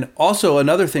 And also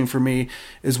another thing for me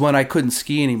is when I couldn't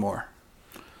ski anymore.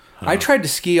 I tried to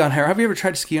ski on heroin. Have you ever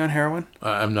tried to ski on heroin?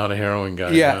 I'm not a heroin guy.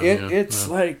 Yeah, it's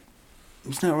like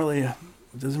it's not really it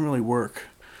doesn't really work,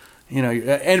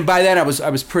 And by then I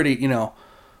was pretty, I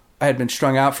had been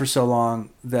strung out for so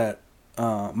long that.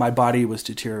 My body was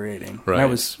deteriorating. Right. And I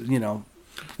was,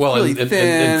 well, really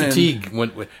and fatigue.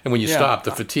 When you stop,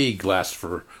 the fatigue lasts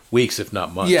for weeks, if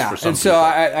not months. Yeah, for some and so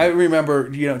people. I remember,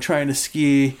 trying to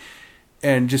ski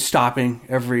and just stopping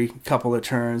every couple of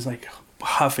turns, like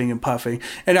huffing and puffing.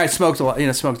 And I smoked a lot.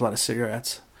 Smoked a lot of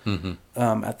cigarettes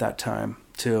at that time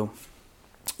too,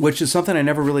 which is something I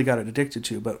never really got addicted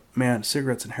to. But man,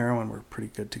 cigarettes and heroin were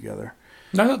pretty good together.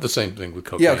 No, not the same thing with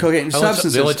cocaine. Yeah, cocaine.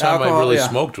 Substances. The only time alcohol, I really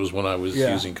smoked was when I was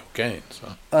using cocaine. So.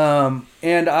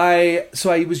 And I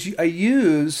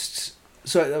used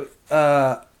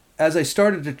as I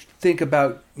started to think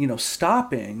about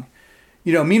stopping,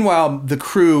 meanwhile the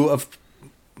crew of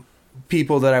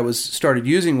people that I started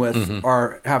using with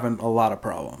are having a lot of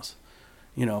problems.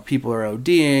 People are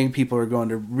ODing, people are going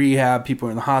to rehab, people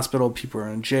are in the hospital, people are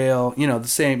in jail. The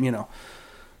same.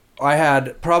 I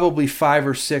had probably 5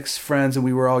 or 6 friends, and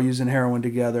we were all using heroin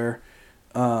together.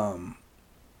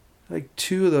 Like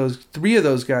 3 of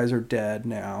those guys are dead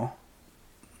now.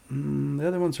 The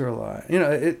other ones are alive.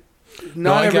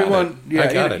 Not everyone. Yeah,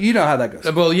 I got it. You know how that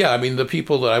goes. Well, yeah. I mean, the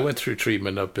people that I went through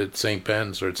treatment up at St.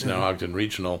 Ben's, or it's now Ogden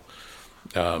Regional,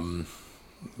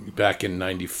 back in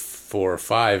 '94 or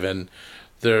 '95, and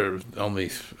they're only.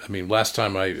 I mean, last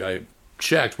time I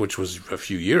checked, which was a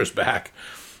few years back.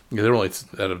 There were only,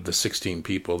 out of the 16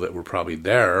 people that were probably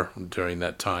there during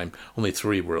that time, only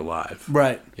 3 were alive.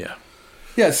 Right. Yeah.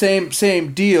 Yeah, same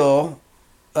deal.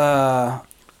 So,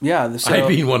 I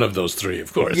being one of those 3,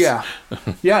 of course. Yeah.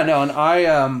 Yeah, no, and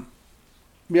I,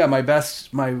 Yeah,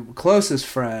 my closest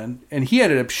friend, and he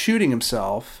ended up shooting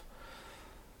himself.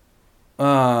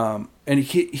 And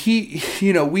he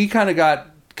you know, we kind of got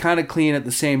clean at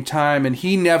the same time, and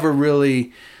he never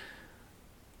really.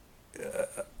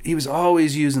 He was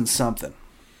always using something.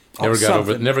 Never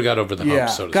got over the hump.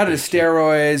 So to got into speak.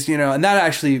 steroids, you know, and that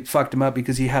actually fucked him up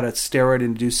because he had a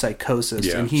steroid-induced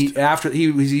psychosis, and he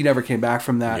never came back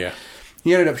from that. Yeah.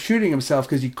 He ended up shooting himself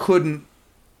because he couldn't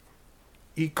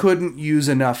use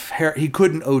enough hair. He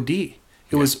couldn't OD. It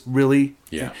was really.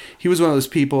 Yeah. He was one of those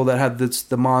people that had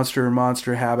the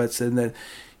monster habits, and that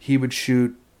he would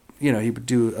shoot. You know, he would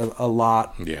do a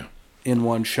lot. Yeah. In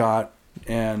one shot,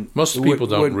 and most people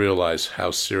don't realize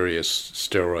how serious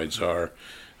steroids are.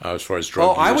 As far as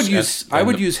drug use. I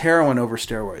would use heroin over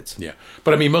steroids. Yeah.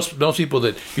 But I mean, most people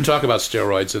that you talk about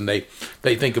steroids, and they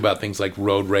think about things like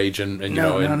road rage and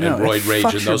roid rage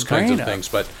and those kinds of things.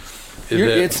 But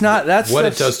it's not. That's what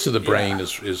it does to the brain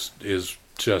is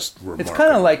just remarkable. It's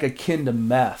kind of like akin to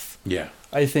meth. Yeah.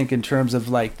 I think in terms of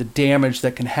like the damage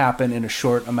that can happen in a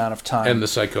short amount of time, and the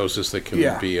psychosis that can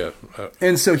be a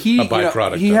and so he a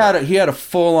byproduct. He had a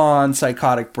full on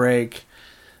psychotic break,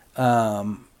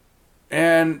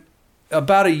 and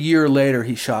about a year later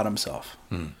he shot himself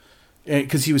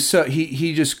because he was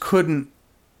he just couldn't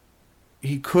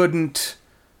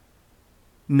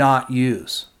not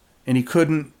use, and he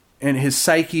couldn't. And his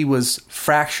psyche was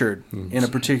fractured in a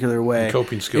particular way. And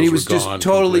coping skills and he was were just gone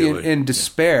totally completely. in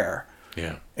despair.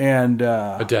 Yeah. And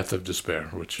a death of despair,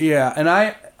 which and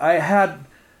I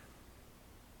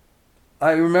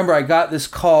remember I got this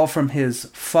call from his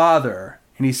father,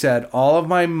 and he said, all of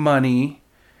my money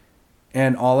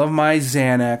and all of my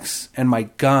Xanax and my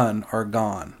gun are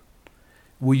gone.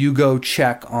 Will you go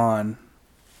check on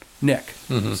Nick?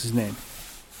 That's his name.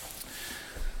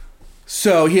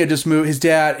 So he had just moved his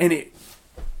dad, and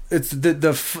it's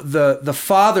the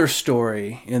father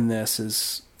story in this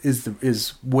is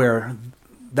where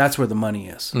that's where the money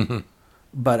is.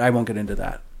 But I won't get into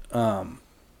that.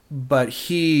 But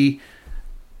he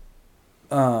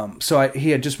he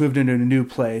had just moved into a new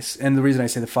place, and the reason I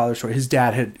say the father story, his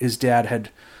dad had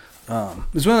it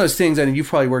was one of those things. I mean, you've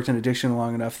probably worked in addiction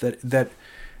long enough that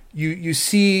you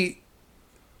see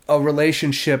a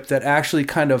relationship that actually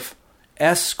kind of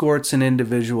escorts an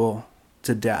individual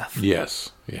to death.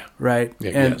 Yes. Yeah. Right.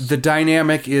 Yeah, and yes. the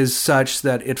dynamic is such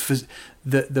that it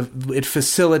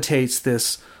facilitates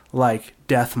this like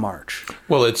death march.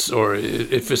 Well, it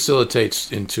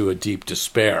facilitates into a deep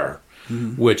despair,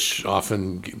 which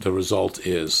often the result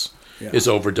is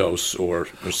overdose or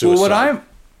suicide. Well, I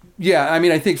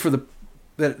mean, I think for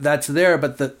that's there,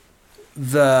 but the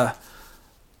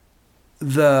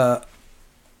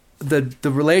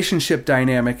relationship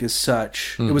dynamic is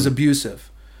such, it was abusive.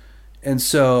 And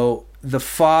so the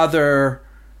father,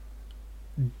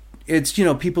 it's, you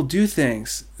know, people do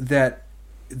things that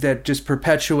just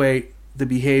perpetuate the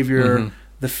behavior,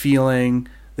 the feeling,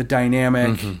 the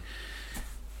dynamic.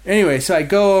 Anyway, so I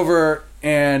go over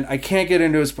and I can't get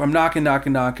into his, I'm knocking,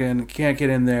 can't get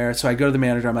in there. So I go to the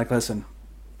manager. I'm like, listen,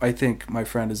 I think my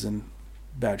friend is in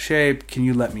bad shape. Can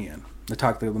you let me in? I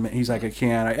talk to him. He's like, I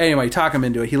can. Anyway, talk him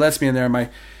into it. He lets me in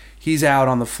there. He's out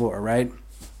on the floor, right?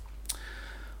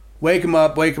 Wake him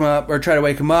up, or try to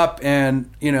wake him up, and,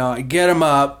 you know, I get him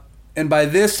up, and by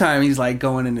this time he's like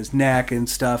going in his neck and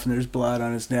stuff, and there's blood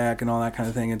on his neck and all that kind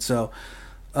of thing. And so,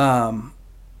 and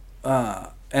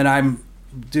I'm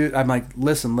like,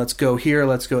 listen, let's go here,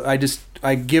 let's go. I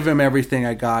give him everything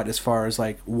I got as far as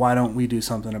like, why don't we do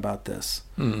something about this?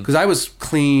 Because I was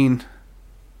clean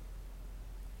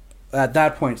at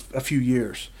that point a few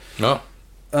years. No.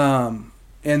 And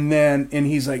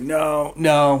he's like,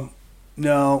 no.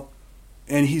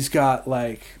 And he's got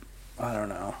like, I don't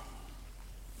know,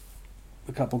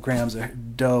 a couple grams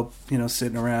of dope, you know,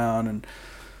 sitting around,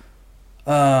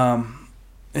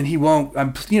 and he won't,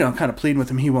 I'm, you know, kind of pleading with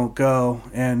him. He won't go.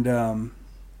 And, and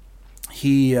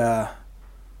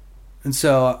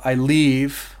so I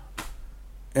leave,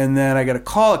 and then I got a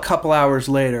call a couple hours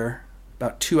later,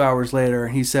 about 2 hours later,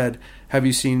 and he said, have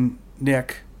you seen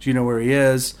Nick? Do you know where he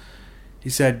is? He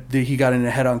said that he got in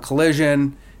a head-on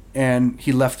collision, and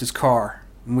he left his car,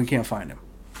 and we can't find him.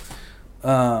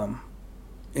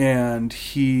 And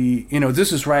he, you know,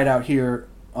 this is right out here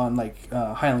on like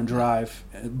Highland Drive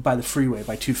by the freeway,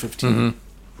 by 215.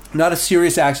 Not a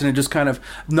serious accident, just kind of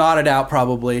nodded out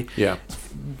probably. Yeah.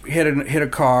 Hit a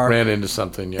car. Ran into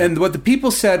something, yeah. And what the people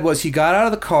said was he got out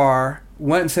of the car,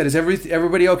 went and said, is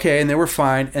everybody okay? And they were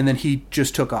fine, and then he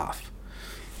just took off.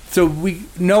 So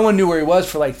no one knew where he was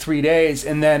for like 3 days,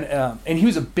 and then and he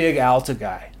was a big Alta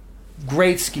guy.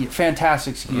 Great skier,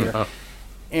 fantastic skier.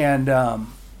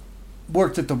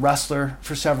 worked at the Wrestler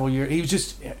for several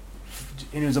years.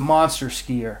 And he was a monster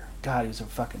skier. God, he was a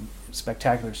fucking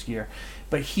spectacular skier.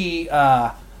 But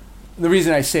the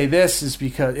reason I say this is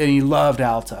because, and he loved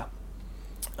Alta.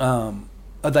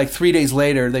 Like 3 days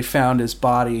later, they found his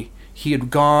body. He had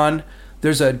gone.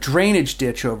 There's a drainage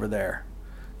ditch over there,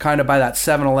 kind of by that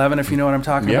 7-Eleven, if you know what I'm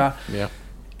talking about. Yeah.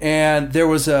 And there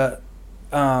was a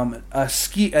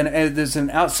ski, and there's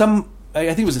I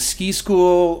think it was a ski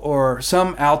school or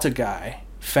some Alta guy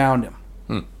found him.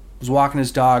 Was walking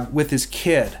his dog with his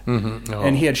kid,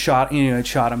 and he had shot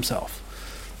himself.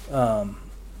 So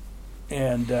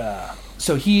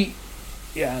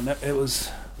it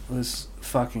was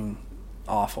fucking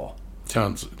awful.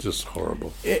 Sounds just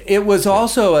horrible. It was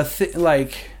also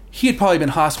like he had probably been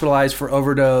hospitalized for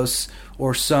overdose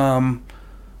or some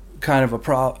kind of a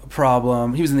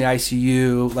problem. He was in the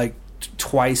ICU like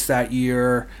twice that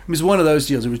year. It was one of those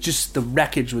deals. It was just the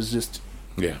wreckage was just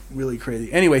really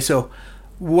crazy. Anyway, so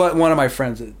one of my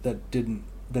friends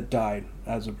that died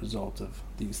as a result of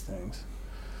these things.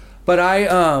 But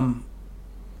I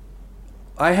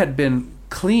had been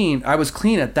clean. I was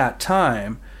clean at that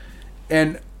time,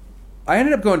 and I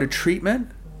ended up going to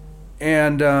treatment.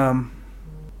 And I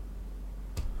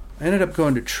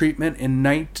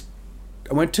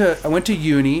went to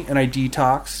uni and I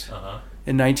detoxed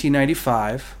in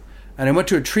 1995, and I went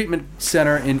to a treatment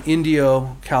center in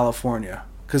Indio, California,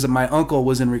 because my uncle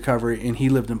was in recovery and he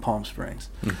lived in Palm Springs.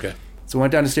 Okay. So I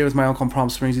went down to stay with my uncle in Palm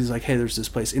Springs. He's like, "Hey, there's this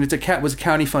place," and it was a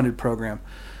county funded program.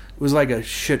 It was like a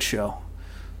shit show,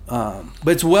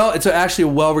 but it's actually a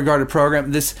well regarded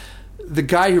program. The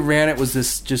guy who ran it was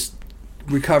this just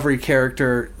recovery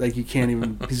character, like you can't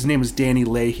even. His name was Danny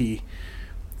Leahy,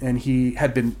 and he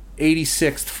had been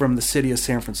 86th from the city of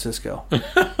San Francisco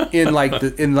in like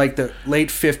the late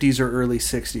 50s or early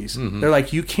 60s. Mm-hmm. They're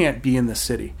like, you can't be in this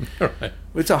city. Right.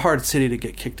 It's a hard city to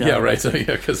get kicked out. Yeah, right. So,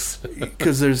 yeah,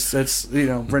 because that's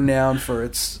renowned for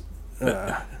its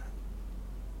what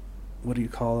do you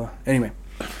call it? Anyway,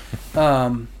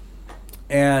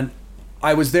 and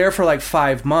I was there for like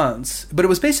 5 months, but it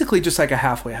was basically just like a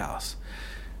halfway house.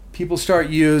 People start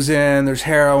using, there's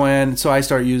heroin, so I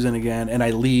start using again, and I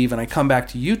leave, and I come back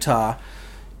to Utah,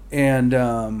 and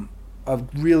a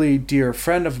really dear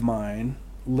friend of mine,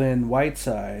 Lynn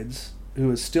Whitesides,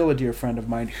 who is still a dear friend of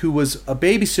mine, who was a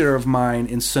babysitter of mine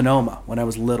in Sonoma when I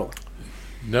was little.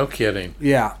 No kidding.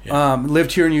 Yeah.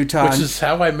 Lived here in Utah. Which is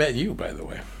how I met you, by the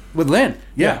way. With Lynn,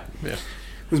 yeah. Yeah.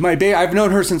 It was my I've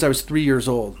known her since I was 3 years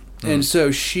old. And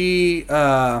so she,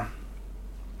 and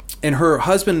her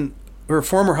husband... Her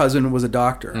former husband was a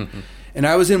doctor. Mm-hmm. And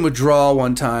I was in withdrawal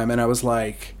one time, and I was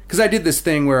like... Because I did this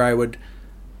thing where I would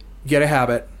get a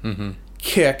habit,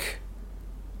 kick,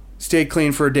 stay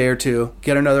clean for a day or two,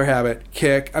 get another habit,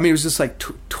 kick. I mean, it was just like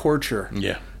torture.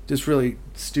 Yeah. Just really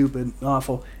stupid,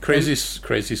 awful. Crazy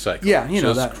cycle. Yeah, you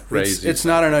know just that. Crazy it's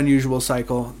not an unusual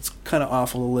cycle. It's kind of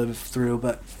awful to live through,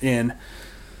 but in...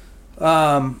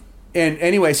 And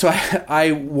anyway, so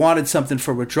I wanted something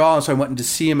for withdrawal, so I went in to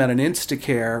see him at an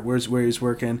Instacare where he was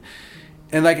working.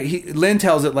 And like Lynn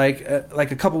tells it like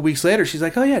a couple weeks later, she's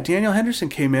like, "Oh yeah, Daniel Henderson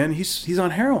came in. He's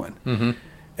on heroin." Mm-hmm.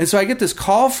 And so I get this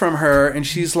call from her, and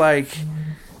she's like,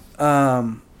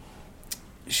 "Why?"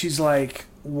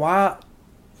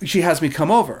 She has me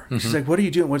come over. Mm-hmm. She's like, "What are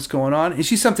you doing? What's going on?" And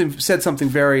she said something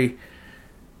very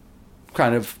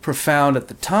kind of profound at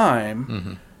the time.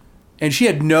 Mm-hmm. And she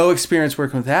had no experience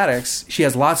working with addicts. She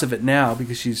has lots of it now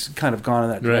because she's kind of gone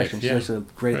in that direction. Right, yeah. She's a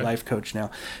great life coach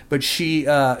now. But she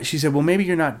said, "Well, maybe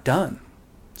you're not done."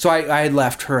 So I had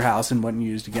left her house and went and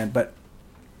used again. But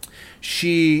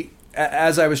she,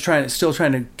 as I was still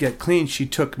trying to get clean, she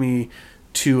took me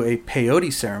to a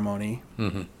peyote ceremony.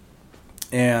 Mm-hmm.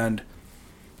 And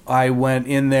I went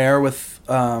in there with,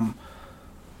 I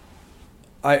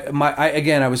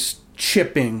was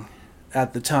chipping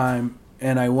at the time.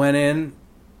 And I went in,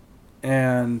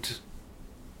 and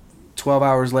 12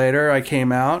 hours later, I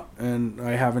came out, and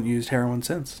I haven't used heroin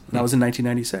since. And that was in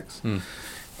 1996. Mm.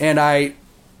 And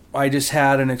I just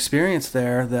had an experience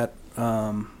there that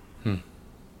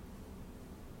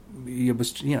it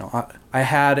was, I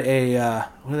had a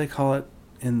what do they call it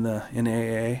in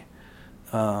AA?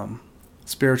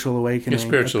 Spiritual awakening.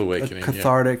 Spiritual awakening. A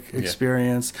cathartic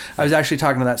experience. I was actually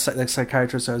talking to that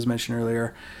psychiatrist I was mentioning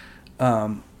earlier.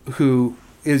 Who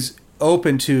is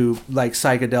open to like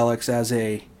psychedelics as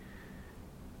a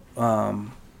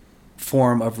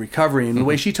form of recovery, and the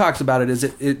way she talks about it is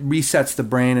it resets the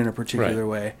brain in a particular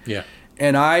way. Yeah,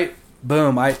 and it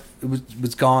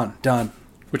was gone, done.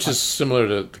 Which is similar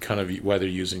to the kind of why they're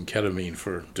using ketamine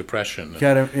for depression.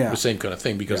 The same kind of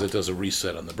thing because it does a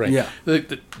reset on the brain. Yeah,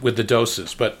 with the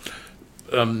doses, but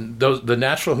the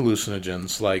natural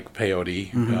hallucinogens like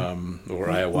peyote or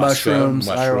ayahuasca, mushrooms,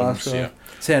 ayahuasca,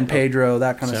 San Pedro,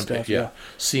 that kind of stuff.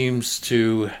 Seems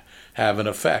to have an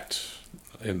effect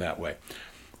in that way.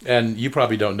 And you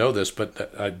probably don't know this, but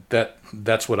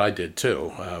that's what I did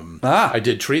too. I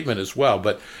did treatment as well,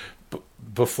 but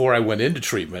before I went into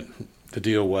treatment, the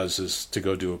deal was to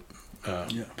go do a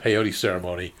peyote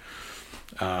ceremony,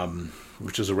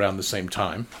 which is around the same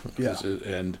time. Yeah.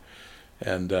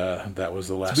 And that was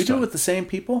the last time. Did we do it with the same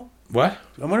people? What?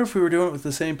 I wonder if we were doing it with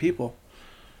the same people.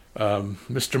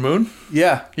 Mr. Moon?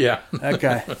 Yeah. Yeah. That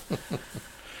guy.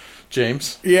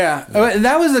 James? Yeah. And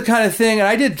that was the kind of thing, and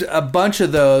I did a bunch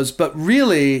of those, but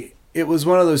really, it was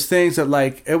one of those things that,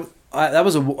 like,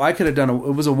 I could have done,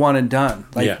 it was a one and done.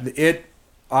 Like,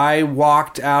 I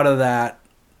walked out of that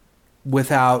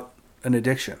without an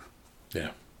addiction.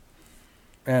 Yeah.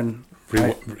 And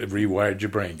rewired your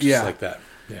brain just like that.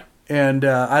 Yeah. And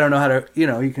I don't know how to,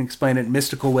 you can explain it in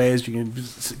mystical ways, you can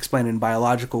explain it in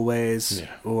biological ways,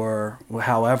 or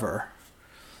however.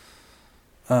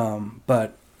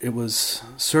 But it was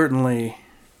certainly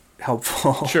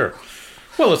helpful. Sure.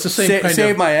 Well, it's the same kind of...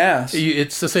 Save my ass.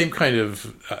 It's the same kind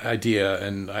of idea,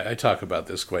 and I talk about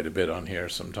this quite a bit on here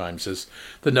sometimes, is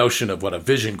the notion of what a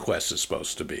vision quest is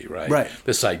supposed to be, right? Right.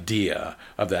 This idea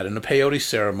of that. In a peyote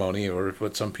ceremony, or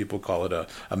what some people call it, a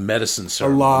medicine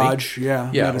ceremony. A lodge,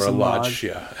 Yeah, or a lodge,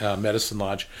 medicine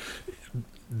lodge.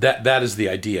 That is the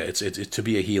idea. It's to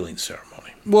be a healing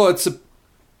ceremony. Well, it's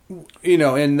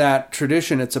in that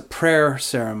tradition, it's a prayer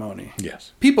ceremony.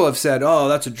 Yes. People have said, "Oh,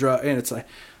 that's a drug," and it's like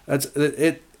it's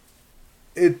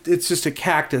just a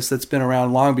cactus that's been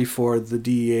around long before the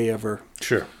DEA ever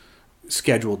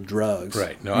scheduled drugs.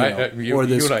 Right. No, you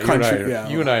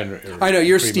and I I know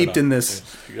you're steeped in this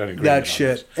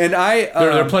shit, and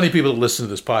there are plenty of people that listen to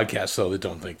this podcast though that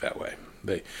don't think that way.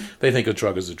 They think a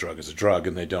drug is a drug is a drug,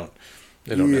 and they don't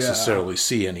necessarily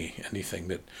see anything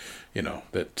that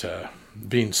that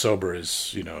being sober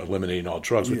is eliminating all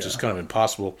drugs, which is kind of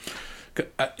impossible.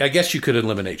 I guess you could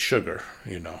eliminate sugar.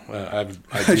 I do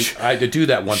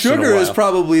that once in a while. Sugar is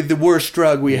probably the worst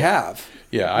drug we have.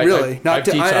 Yeah, really.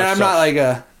 I'm not like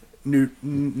a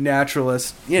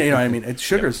naturalist. You know what I mean?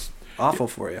 Sugar's awful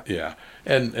for you. Yeah,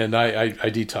 and I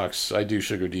detox. I do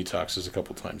sugar detoxes a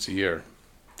couple times a year.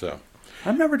 So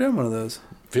I've never done one of those.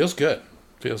 Feels good.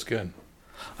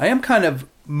 I am kind of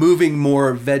moving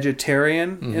more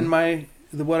vegetarian in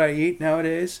what I eat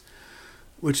nowadays,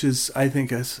 which is, I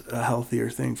think, a healthier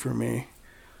thing for me.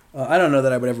 I don't know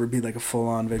that I would ever be like a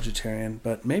full-on vegetarian,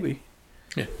 but maybe.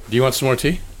 Yeah. Do you want some more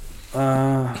tea?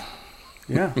 Yeah.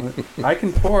 I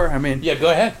can pour. I mean... Yeah,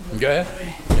 go ahead. Yeah.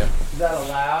 Is that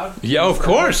allowed? Yeah, of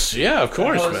course. Yeah, of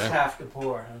course, man. I have to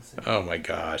pour. Oh, my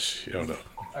gosh. You don't know.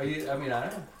 Are you... I mean, I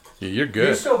don't know. You're good.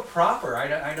 You're so proper.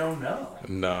 I don't know.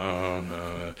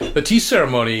 No. The tea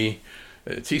ceremony,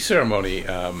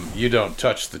 you don't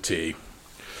touch the tea.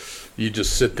 You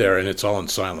just sit there and it's all in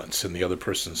silence, and the other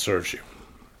person serves you.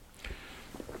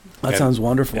 That sounds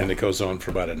wonderful. And it goes on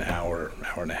for about an hour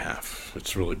and a half.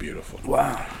 It's really beautiful.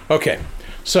 Wow. Okay.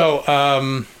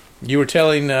 So you were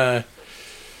telling,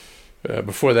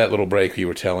 before that little break, you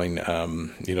were telling,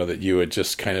 that you had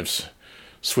just kind of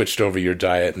switched over your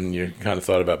diet and you kind of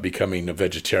thought about becoming a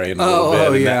vegetarian a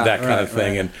little bit and that kind of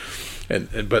thing. Right.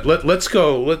 But let's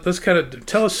kind of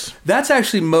tell us. That's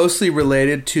actually mostly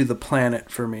related to the planet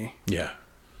for me. Yeah.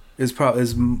 Is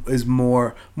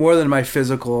more than my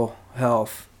physical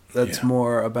health. That's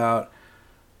more about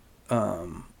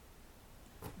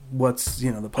what's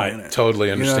the planet. I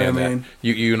totally understand I mean? that.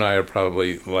 You and I are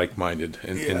probably like-minded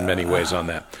in many ways on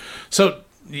that. So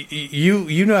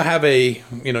you now have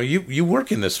you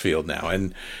work in this field now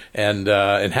and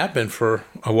have been for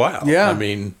a while. Yeah. I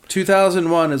mean,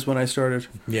 2001 is when I started.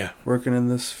 Working in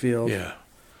this field. Yeah.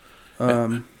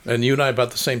 And you and I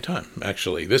about the same time,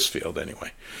 actually, this field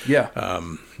anyway. Yeah.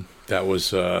 That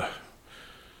was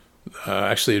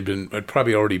actually I'd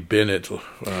probably already been at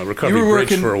Recovery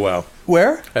Bridge for a while.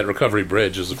 Where? At Recovery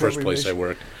Bridge is the first place I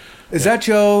worked. Is that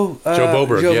Joe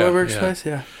Boberg? Joe Boberg's place?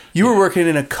 Yeah. You were working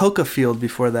in a coca field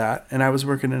before that, and I was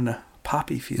working in a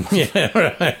poppy field. Yeah,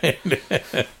 right.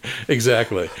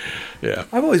 Exactly. Yeah.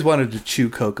 I've always wanted to chew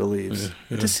coca leaves. Yeah.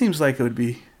 It just seems like it would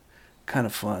be kind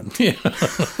of fun. Yeah. I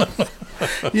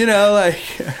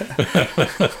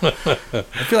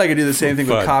feel like I do the same thing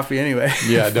with coffee anyway.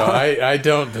 Yeah, no, I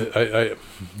don't.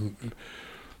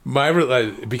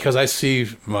 Because I see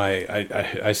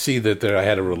I see that I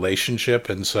had a relationship,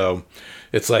 and so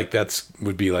it's like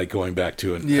would be like going back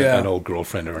to an old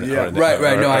girlfriend or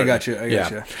right. No, I got you.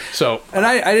 So, and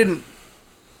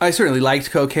I certainly liked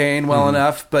cocaine well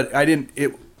enough, but I didn't.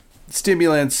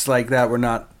 stimulants like that were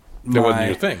not That wasn't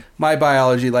your thing. My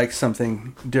biology liked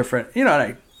something different. You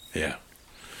know,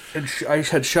 and I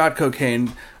had shot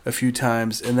cocaine a few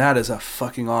times, and that is a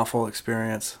fucking awful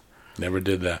experience. Never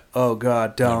did that. Oh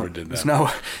God, don't. Never did that. It's no,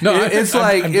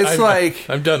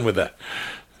 I'm done with that.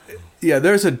 Yeah,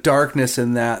 there's a darkness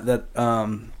in that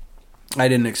I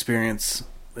didn't experience.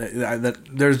 That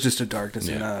there's just a darkness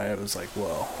in that. I was like,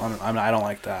 whoa, I don't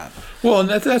like that. Well, and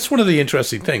that's one of the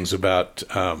interesting things about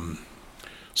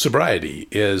sobriety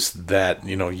is that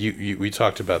we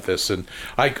talked about this, and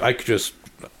I just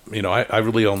I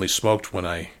really only smoked when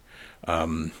I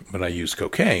used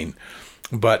cocaine,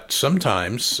 but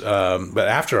sometimes but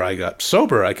after I got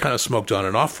sober, I kind of smoked on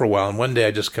and off for a while, and one day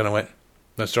I just kind of I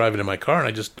was driving in my car and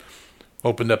I just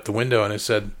opened up the window and I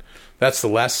said, that's the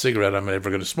last cigarette I'm ever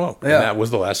going to smoke. Yeah. And that was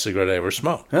the last cigarette I ever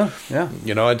smoked. Yeah, yeah.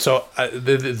 And so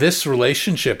this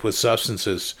relationship with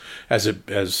substances, as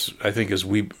I think as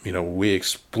we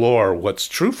explore what's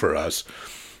true for us,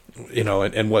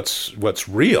 and what's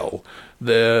real,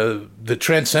 the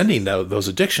transcending those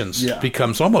addictions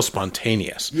becomes almost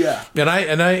spontaneous. Yeah. And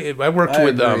I worked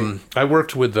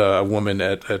with a woman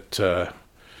at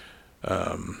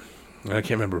I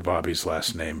can't remember Bobby's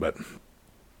last name, but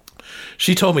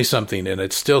she told me something, and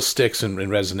it still sticks and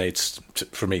resonates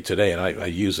for me today, and I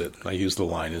use it. I use the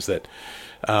line, is that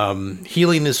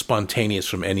healing is spontaneous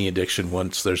from any addiction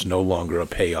once there's no longer a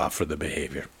payoff for the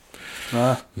behavior.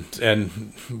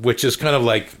 And which is kind of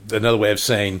like another way of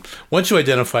saying, once you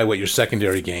identify what your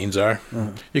secondary gains are,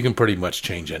 you can pretty much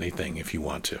change anything if you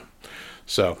want to.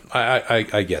 So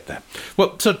I get that.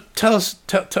 Well, so why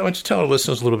don't you tell our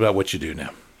listeners a little bit about what you do now?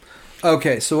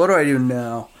 Okay, so what do I do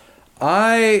now?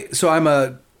 I'm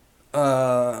a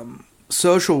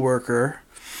social worker,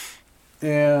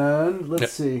 and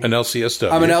let's see. An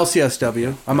LCSW. I'm an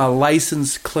LCSW. I'm a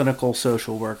licensed clinical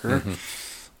social worker.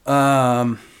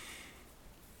 Mm-hmm.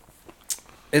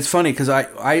 It's funny because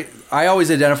I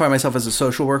always identify myself as a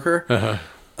social worker,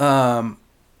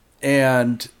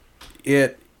 and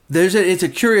it's a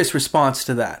curious response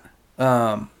to that.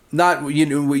 I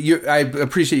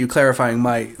appreciate you clarifying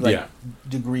my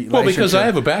degree. Well, because I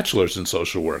have a bachelor's in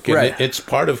social work, and it's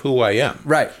part of who I am.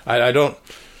 Right. I don't.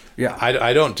 Yeah.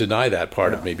 I don't deny that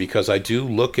part of me because I do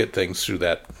look at things through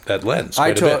that lens.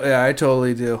 I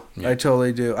totally do. Yeah. I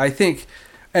totally do. I think,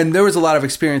 and there was a lot of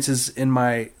experiences in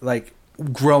my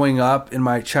growing up in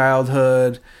my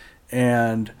childhood,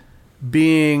 and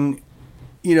being,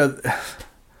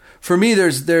 for me,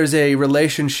 there's a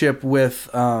relationship with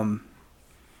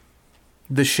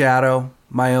the shadow,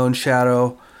 my own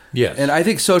shadow. Yes. And I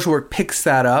think social work picks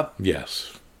that up.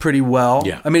 Yes. Pretty well.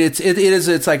 Yeah. I mean,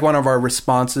 it's like one of our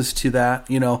responses to that,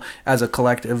 as a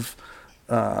collective,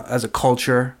 as a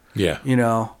culture. Yeah.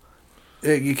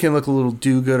 It can look a little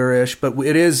do-gooder-ish, but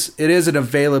it is an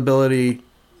availability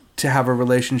to have a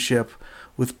relationship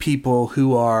with people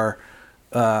who are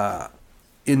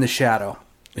in the shadow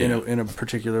in a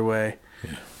particular way.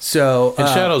 Yeah. So, and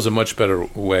shadow is a much better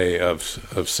way of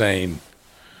saying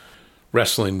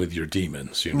wrestling with your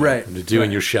demons, right?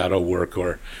 Doing your shadow work,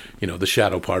 or the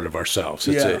shadow part of ourselves.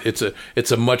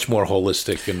 It's a much more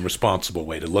holistic and responsible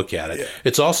way to look at it. Yeah.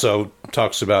 It's also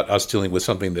talks about us dealing with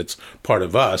something that's part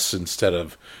of us instead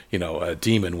of a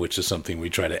demon, which is something we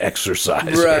try to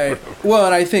exorcise. Right. Well,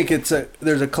 and I think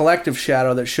there's a collective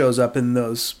shadow that shows up in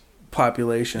those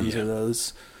populations or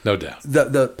those. No doubt.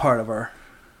 The part of our.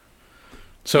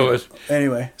 So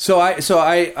anyway, I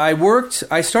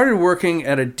started working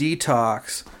at a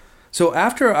detox. So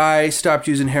after I stopped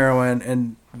using heroin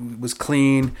and was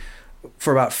clean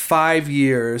for about 5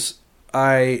 years,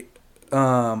 I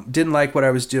didn't like what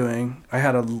I was doing. I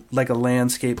had a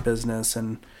landscape business,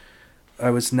 and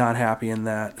I was not happy in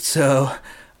that. So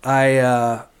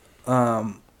I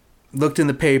looked in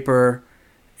the paper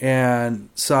and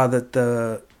saw that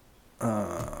the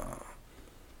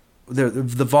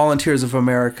Volunteers of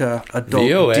America Adult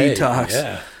VOA,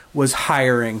 Detox was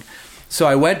hiring. So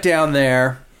I went down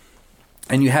there,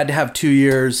 and you had to have 2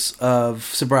 years of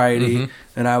sobriety.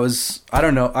 And I was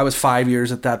 5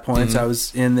 years at that point. So I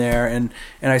was in there, and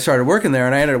I started working there,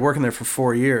 and I ended up working there for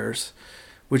 4 years,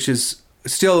 which is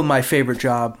still my favorite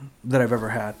job that I've ever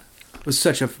had. It was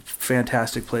such a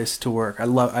fantastic place to work.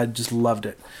 I just loved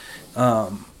it.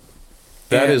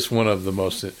 That is one of the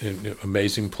most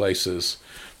amazing places.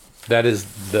 That is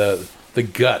the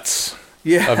guts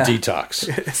of detox.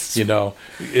 It's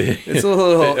it's a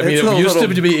little.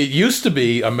 It used to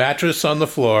be a mattress on the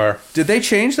floor. Did they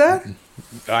change that?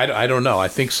 I don't know. I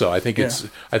think so. I think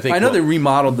I know they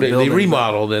remodeled the building. They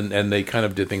remodeled and they kind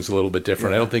of did things a little bit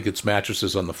different. I don't think it's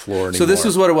mattresses on the floor anymore. So this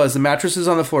is what it was: the mattresses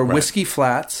on the floor, whiskey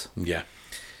flats. Yeah.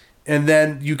 and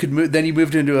then you could move. Then you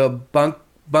moved into a bunk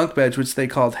beds, which they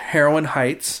called Heroin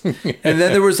Heights, and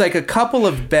then there was like a couple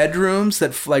of bedrooms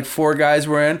that like 4 guys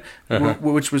were in,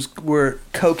 which were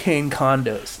cocaine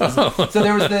condos. So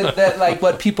there was that like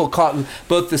what people call,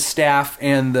 both the staff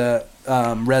and the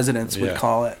residents would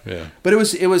call it. Yeah. But it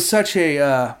was such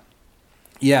a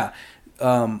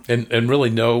and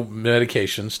really no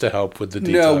medications to help with the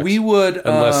detox. No, we would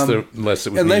unless it was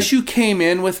unless you came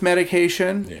in with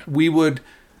medication, we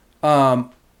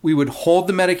would hold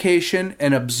the medication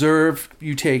and observe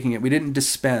you taking it. We didn't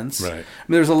dispense. Right. I mean,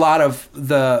 there's a lot of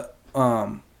the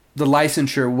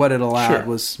licensure, what it allowed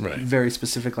was very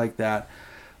specific like that.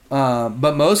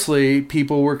 But mostly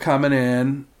people were coming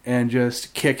in and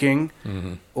just kicking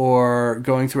or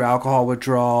going through alcohol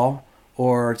withdrawal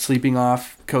or sleeping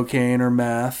off cocaine or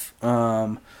meth.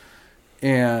 And,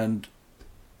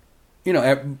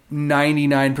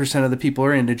 99% of the people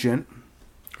are indigent.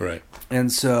 Right.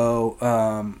 And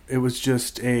so it was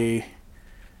just I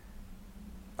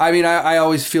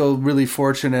always feel really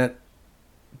fortunate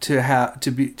to have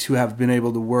been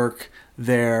able to work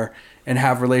there and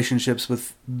have relationships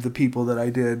with the people that I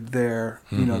did there.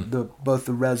 Both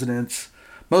the residents,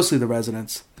 mostly the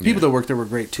residents. The people that worked there were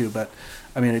great too, but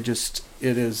I mean, it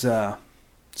is. So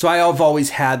I've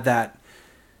always had that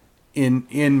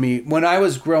in me. When I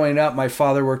was growing up, my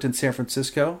father worked in San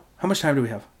Francisco. How much time do we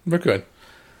have? We're good.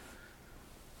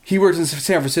 He worked in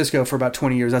San Francisco for about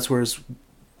 20 years. That's where his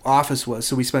office was.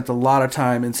 So we spent a lot of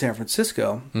time in San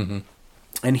Francisco. Mm-hmm.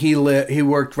 And he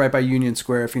worked right by Union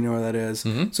Square, if you know where that is.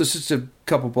 Mm-hmm. So it's just a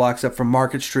couple blocks up from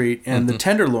Market Street and the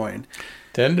Tenderloin.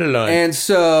 And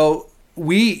so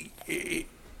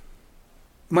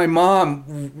my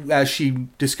mom, as she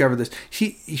discovered this,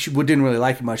 she didn't really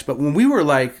like it much. But when we were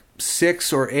like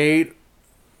 6 or 8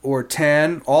 or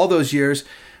 10, all those years,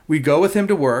 we'd go with him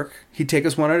to work. He'd take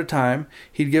us one at a time.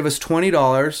 He'd give us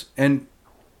 $20 and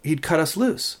he'd cut us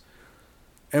loose.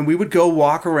 And we would go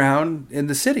walk around in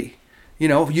the city.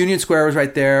 Union Square was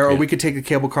right there, or we could take the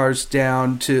cable cars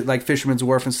down to like Fisherman's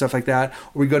Wharf and stuff like that,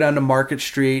 or we'd go down to Market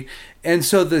Street. And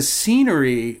so the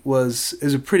scenery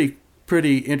is a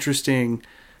pretty interesting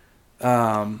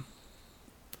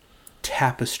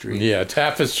tapestry. Yeah,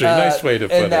 tapestry. Nice way to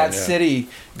put it. In that city,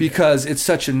 because it's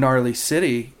such a gnarly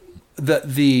city.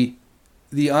 The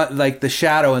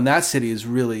shadow in that city is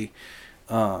really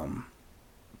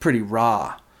pretty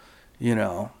raw,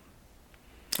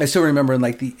 I still remember in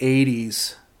like the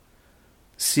 80s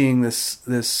seeing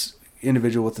this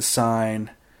individual with the sign.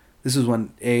 This was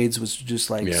when AIDS was just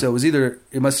like, so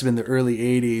it must have been the early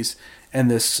 80s,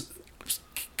 and this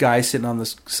guy sitting on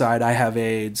the side, I have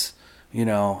AIDS,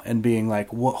 and being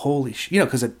like, what, holy shit,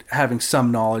 because having some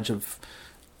knowledge of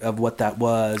what that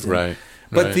was. Right.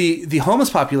 But the homeless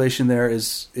population there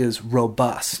is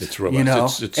robust. It's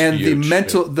robust. It's and huge.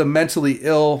 the mentally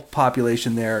ill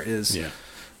population there is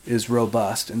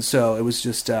robust. And so it was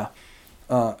just and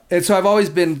so I've always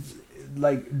been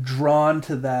like drawn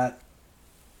to that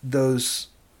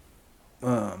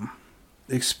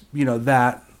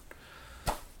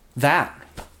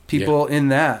people in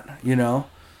that,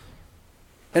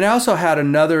 And I also had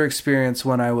another experience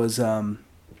when I was 5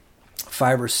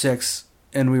 or 6.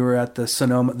 And we were at the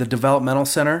the developmental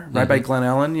center right by Glen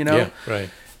Ellen,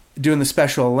 doing the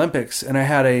Special Olympics. And I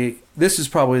had this is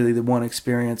probably the one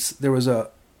experience. There was a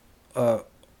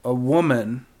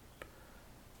woman,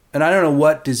 and I don't know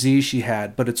what disease she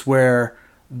had, but it's where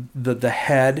the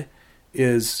head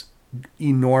is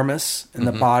enormous and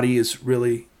the body is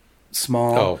really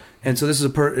small. Oh. And so this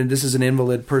is an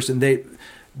invalid person. They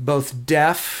both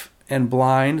deaf and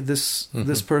blind. This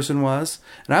person was,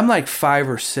 and I'm like 5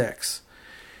 or 6.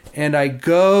 And I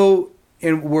go,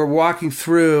 and we're walking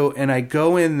through, and I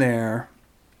go in there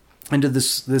into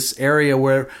this area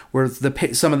where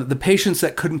some of the patients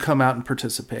that couldn't come out and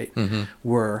participate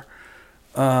were,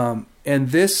 and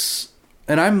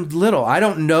I'm little. I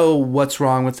don't know what's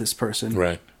wrong with this person,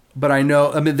 right? But I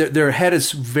know. I mean, their head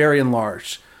is very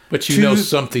enlarged. But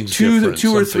something's different.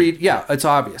 Two or three, it's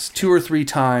obvious. 2 or 3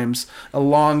 times,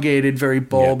 elongated, very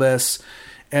bulbous,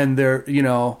 and they're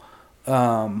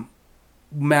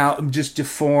mouth just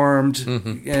deformed,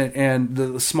 and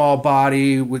the small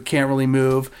body can't really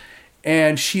move.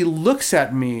 And she looks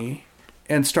at me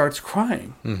and starts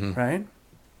crying, right?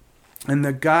 And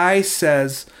the guy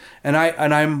says, and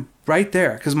I'm right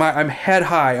there because I'm head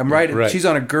high. I'm right. She's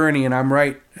on a gurney, and I'm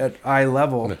right at eye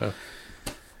level.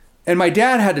 And my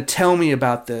dad had to tell me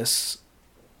about this,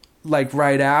 like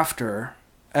right after.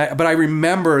 But I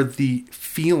remember the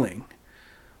feeling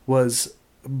was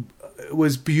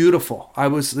beautiful. I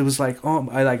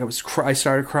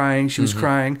started crying. She was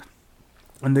crying,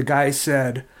 and the guy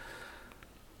said,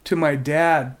 to my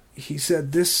dad, he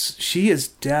said, she is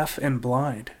deaf and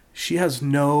blind. She has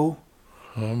no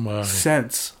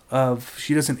sense of,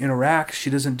 she doesn't interact, she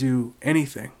doesn't do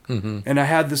anything. Mm-hmm. And I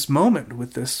had this moment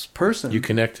with this person. You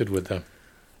connected with them.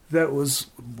 That was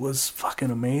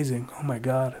fucking amazing. Oh my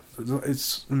God.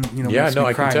 It's, makes me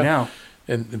I cry can tell. now.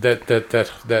 And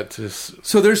that is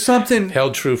so there's something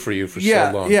held true for you for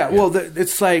so long. Yeah. Well,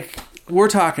 it's like we're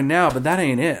talking now, but that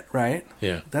ain't it, right?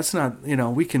 Yeah. That's not,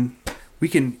 we can,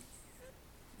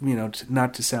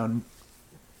 not to sound,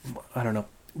 I don't know.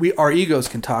 Our egos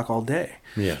can talk all day.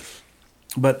 Yeah.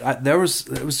 But it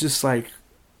was just like,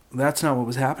 that's not what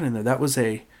was happening there. That was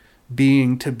a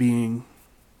being to being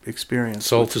experience.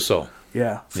 Soul to soul.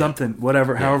 Yeah. Something,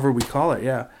 whatever, however we call it.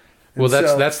 Yeah. Well,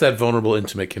 that's that vulnerable,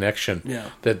 intimate connection. Yeah.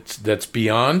 That's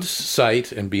beyond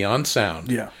sight and beyond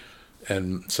sound. Yeah.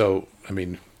 And so, I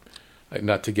mean,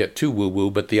 not to get too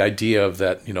woo-woo, but the idea of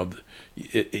that,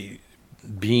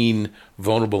 being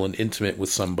vulnerable and intimate with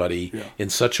somebody in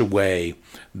such a way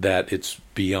that it's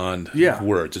beyond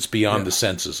words, it's beyond the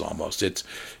senses almost. It's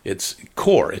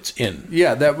core, it's in.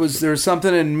 Yeah, there's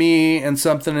something in me and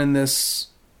something in this,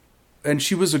 and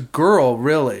she was a girl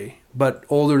really, but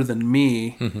older than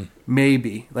me,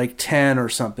 maybe like 10 or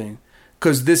something,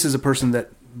 because this is a person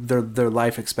that their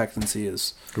life expectancy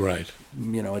is right,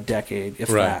 a decade, if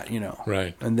that,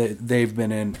 right, and they've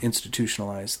been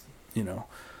institutionalized,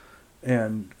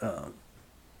 and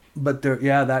but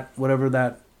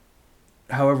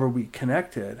however we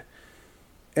connected,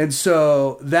 and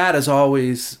so that has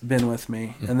always been with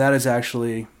me, and that is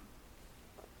actually,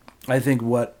 I think,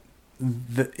 what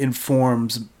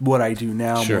informs what I do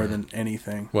now more than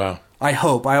anything. Wow. I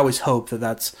always hope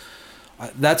that's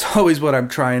always what I'm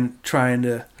trying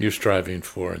to. You're striving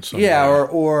for in some way. Yeah,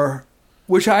 or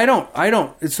which I don't.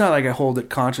 It's not like I hold it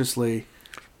consciously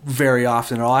very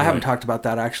often at all. I haven't talked about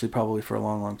that actually probably for a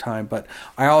long, long time. But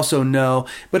I also know.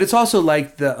 But it's also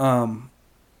like the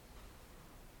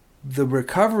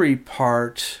recovery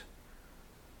part,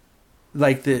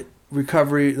 like the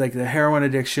recovery, like the heroin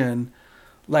addiction,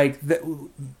 like that.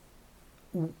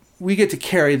 We get to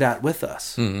carry that with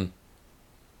us. Mm-hmm.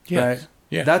 Yes. Right?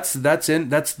 Yeah. That's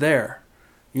there,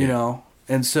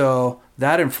 and so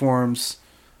that informs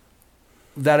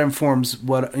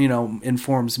what,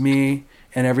 informs me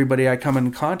and everybody I come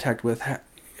in contact with.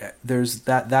 There's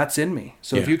that's in me.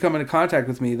 So if you come into contact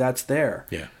with me, that's there.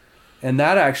 Yeah. And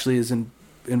that actually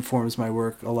informs my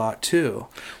work a lot too.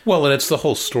 Well, and it's the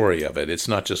whole story of it. It's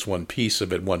not just one piece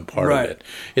of it, one part of it.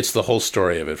 It's the whole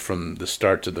story of it from the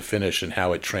start to the finish and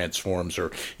how it transforms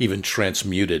or even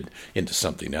transmuted into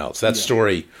something else. That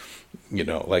story,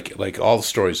 like all the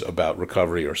stories about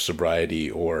recovery or sobriety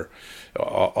or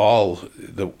all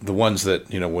the ones that,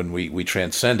 when we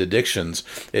transcend addictions,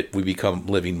 we become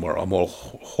living a more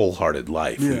wholehearted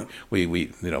life. Yeah.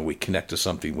 We connect to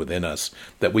something within us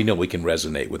that we know we can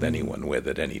resonate with anyone with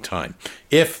at any time,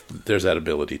 if there's that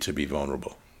ability to be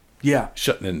vulnerable. Yeah.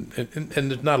 And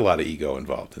there's not a lot of ego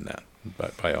involved in that,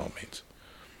 by all means.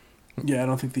 Yeah, I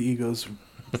don't think the ego's.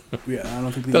 Yeah, I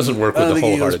don't think the doesn't work with the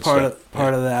wholehearted stuff.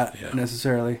 Part of that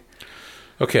necessarily.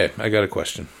 Okay, I got a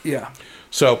question. Yeah.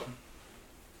 So,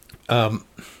 how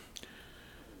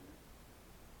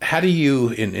do you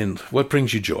in what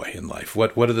brings you joy in life?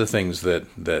 What are the things that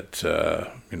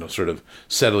sort of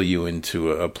settle you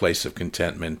into a place of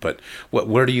contentment? But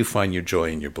where do you find your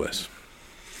joy and your bliss?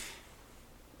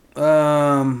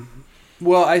 Well,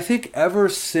 I think ever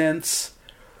since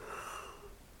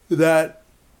that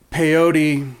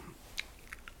peyote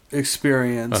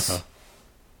experience,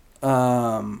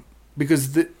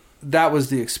 because that was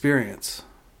the experience.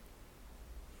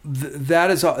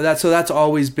 That's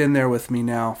always been there with me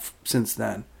now since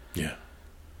then. Yeah.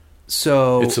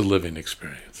 So it's a living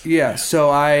experience. Yeah. So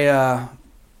I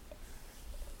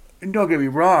don't get me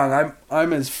wrong.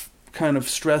 I'm as kind of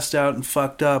stressed out and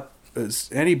fucked up as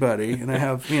anybody, and I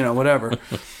have whatever.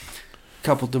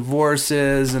 Couple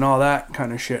divorces and all that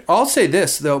kind of shit. I'll say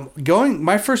this though,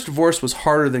 my first divorce was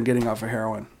harder than getting off of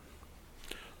heroin.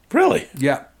 Really?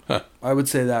 Yeah. Huh. I would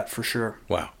say that for sure.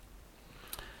 Wow.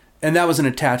 And that was an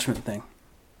attachment thing.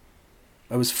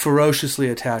 I was ferociously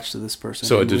attached to this person.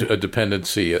 So a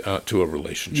dependency to a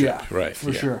relationship. Yeah, right.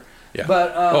 For sure. Yeah.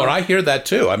 But and I hear that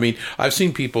too. I mean, I've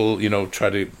seen people, try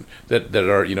to that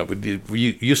are,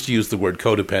 we used to use the word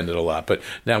codependent a lot, but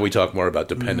now we talk more about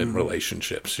dependent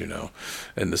relationships, in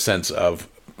the sense of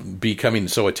becoming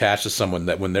so attached to someone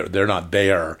that when they're not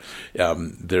there,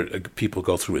 people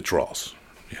go through withdrawals.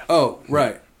 Yeah. Oh,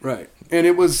 right. And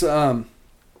it was, it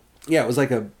was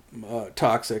like a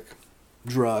toxic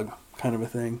drug kind of a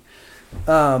thing.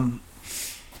 And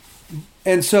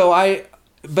so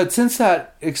but since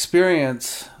that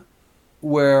experience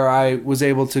where I was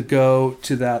able to go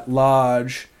to that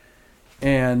lodge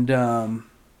and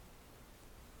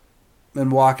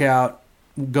walk out,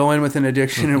 go in with an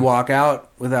addiction and walk out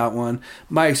without one,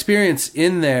 my experience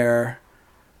in there,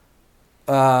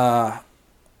 I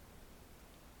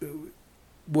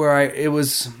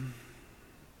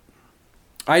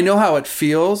know how it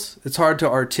feels. It's hard to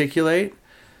articulate.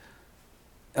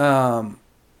 But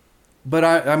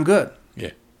I'm good.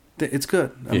 Yeah. It's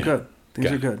good. I'm good.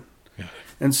 Things are good. Yeah.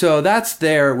 And so that's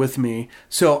there with me.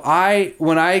 So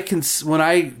when I can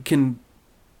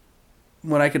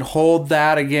hold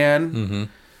that again,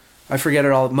 I forget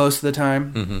it all most of the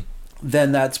time.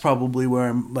 Then that's probably where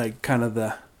I'm like kind of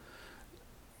the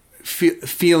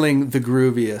feeling the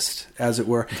grooviest, as it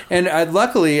were. And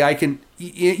luckily, I can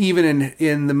even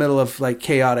in the middle of like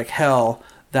chaotic hell,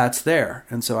 that's there,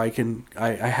 and so I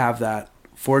have that.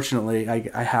 Fortunately,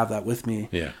 I have that with me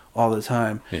all the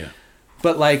time. Yeah.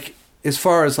 But like as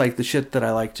far as like the shit that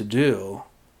I like to do,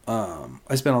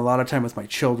 I spend a lot of time with my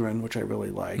children, which I really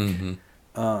like.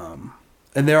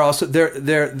 And they're also they're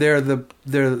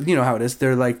you know how it is.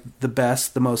 They're like the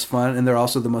best, the most fun, and they're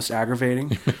also the most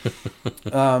aggravating.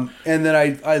 And then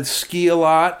I ski a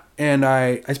lot, and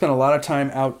I spend a lot of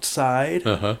time outside,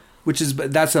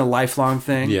 that's a lifelong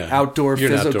thing. Yeah. Outdoor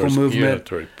physical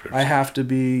movement. I have to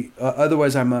be.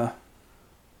 Otherwise, I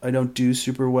don't do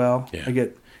super well. Yeah. I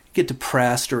get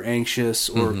depressed or anxious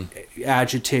or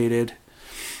agitated.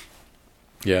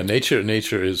 Yeah, nature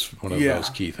is one of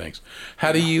those key things.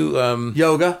 How do you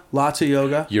yoga? Lots of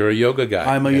yoga. You're a yoga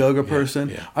guy. I'm a yoga person.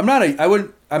 Yeah.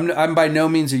 I'm by no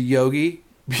means a yogi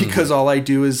because all I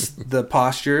do is the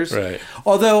postures. Right.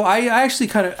 Although I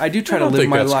actually I do try to live my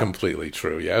life. I don't think that's completely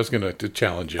true. Yeah, I was going to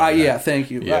challenge you. Yeah,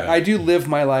 thank you. Yeah. I do live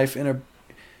my life in a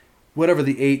whatever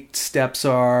the 8 steps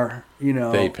are, you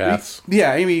know. The 8 paths.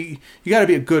 Yeah, I mean, you got to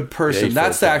be a good person.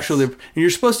 That's actually, and you're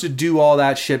supposed to do all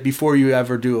that shit before you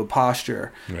ever do a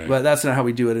posture. Right. But that's not how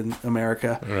we do it in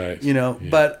America. Right. You know,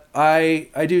 but I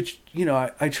do, you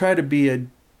know, I try to be a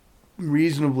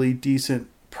reasonably decent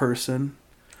person.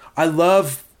 I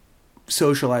love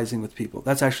socializing with people.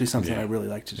 That's actually something I really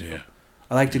like to do. Yeah.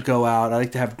 I like to go out. I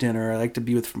like to have dinner. I like to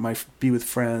be with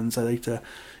friends. I like to,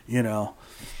 you know,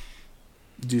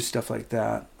 do stuff like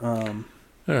that. All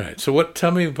right. So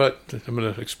tell me about, I'm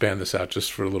going to expand this out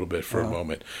just for a little bit for a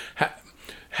moment.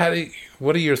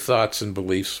 What are your thoughts and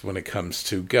beliefs when it comes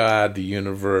to God, the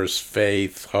universe,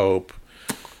 faith, hope,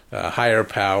 higher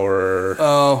power?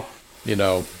 Oh. You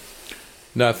know,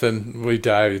 nothing. We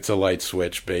die. It's a light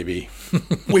switch, baby.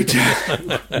 We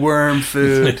die. Worm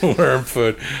food. Worm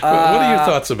food. What are your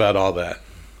thoughts about all that?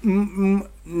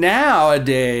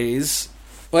 Nowadays,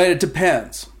 well, it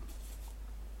depends.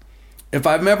 If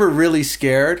I'm ever really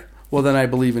scared, well, then I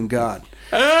believe in God.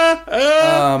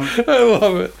 I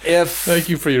love it. Thank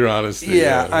you for your honesty.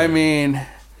 Yeah, I mean,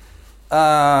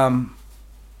 but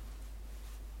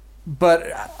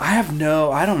I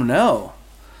don't know.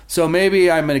 So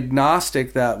maybe I'm an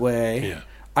agnostic that way. Yeah.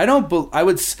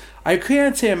 I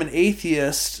can't say I'm an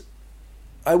atheist.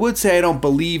 I would say I don't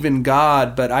believe in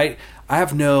God, but I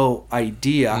have no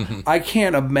idea. I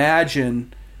can't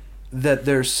imagine that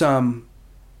there's some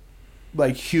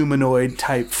like humanoid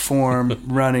type form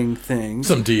running things,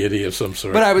 some deity of some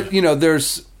sort. But I would, you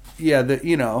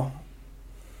know,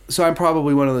 so I'm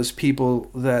probably one of those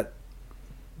people that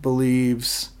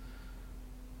believes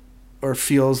or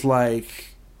feels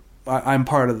like I'm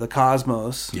part of the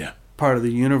cosmos, part of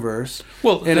the universe.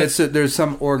 Well, and there's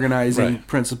some organizing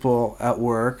principle at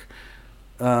work.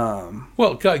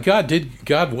 Well,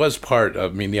 God was part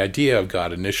of. I mean, the idea of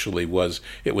God initially was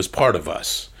it was part of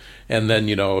us. And then,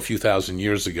 you know, a few thousand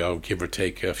years ago, give or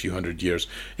take a few hundred years,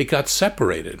 it got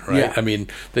separated, right? Yeah. I mean,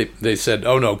 they said,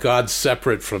 oh, no, God's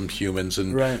separate from humans.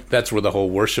 And that's where the whole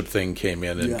worship thing came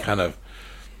in and kind of,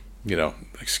 you know,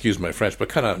 excuse my French, but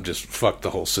kind of just fucked the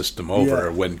whole system over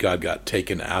when God got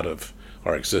taken out of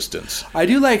our existence. I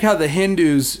do like how the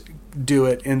Hindus do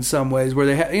it in some ways where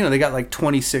they got like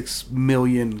 26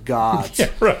 million gods. Yeah,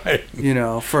 right. You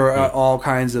know, for all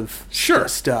kinds of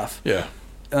stuff. Yeah.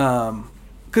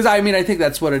 Because I mean, I think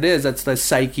that's what it is. That's the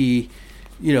psyche.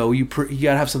 You know, you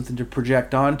gotta have something to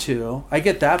project onto. I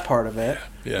get that part of it.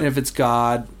 Yeah. And if it's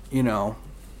God, you know,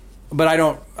 but I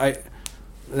don't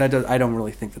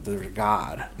really think that there's a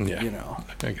God. Yeah. You know,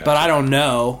 I don't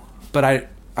know. But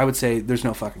I would say there's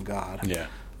no fucking God. Yeah.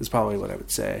 Is probably what I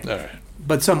would say. All right.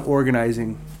 But some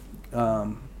organizing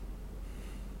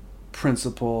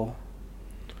principle.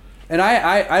 And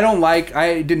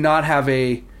I did not have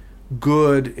a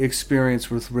good experience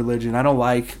with religion. I don't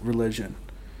like religion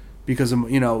because it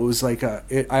was like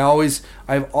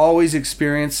I've always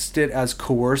experienced it as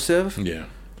coercive. Yeah.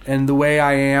 And the way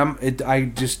I am, I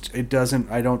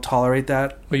don't tolerate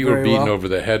that. Well, you were beaten over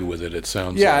the head with it. It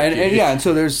sounds yeah, like. And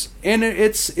so there's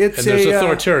there's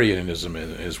authoritarianism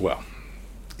as well.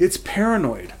 It's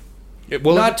paranoid.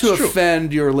 Not to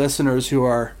offend your listeners who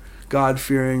are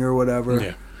God-fearing or whatever.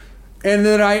 Yeah. And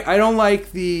then I don't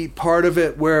like the part of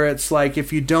it where it's like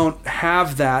if you don't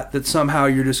have that somehow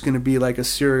you're just going to be like a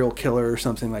serial killer or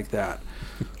something like that.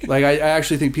 Like I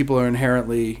actually think people are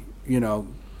inherently,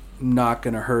 not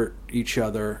going to hurt each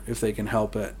other if they can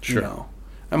help it. Sure.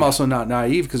 I'm also not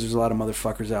naive because there's a lot of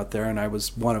motherfuckers out there, and I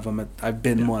was one of them. I've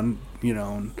been one,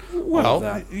 And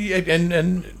that.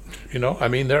 I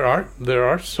mean, there are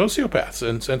sociopaths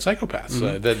and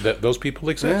psychopaths that those people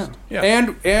exist. Yeah.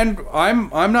 And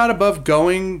I'm not above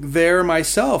going there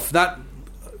myself. Not,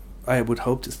 I would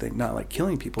hope to think not like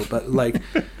killing people, but like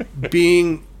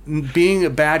being a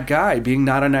bad guy, being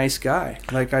not a nice guy.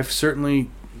 Like I've certainly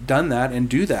done that and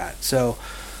do that. So,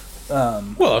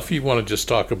 well, if you want to just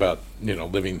talk about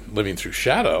living through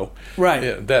shadow,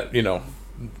 right? That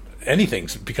anything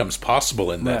becomes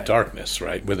possible in that darkness,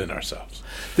 right, within ourselves.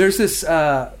 There's this.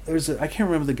 I can't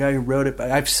remember the guy who wrote it,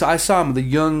 but I saw him. The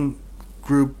Young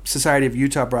Group Society of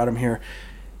Utah brought him here,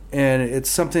 and it's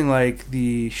something like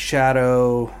the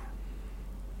shadow.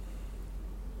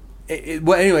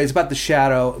 Well, anyway, it's about the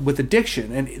shadow with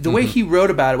addiction, and the way he wrote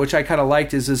about it, which I kind of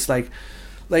liked, is like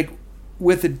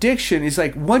with addiction, it's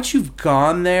like once you've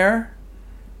gone there,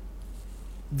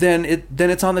 then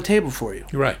it's on the table for you.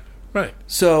 Right.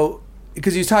 So,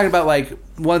 because he's talking about like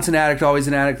once an addict, always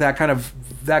an addict, that kind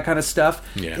of stuff.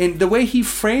 Yeah. And the way he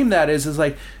framed that is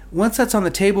like once that's on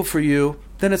the table for you,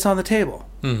 then it's on the table,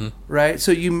 right?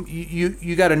 So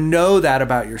you got to know that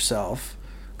about yourself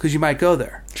because you might go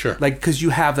there, sure, like because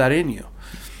you have that in you.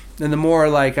 And the more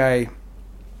like I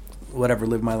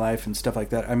live my life and stuff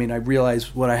like that, I mean, I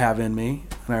realize what I have in me,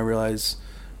 and I realize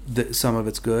that some of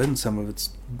it's good and some of it's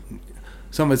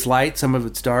light, some of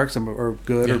it's dark, some are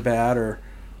good or bad or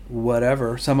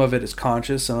whatever. Some of it is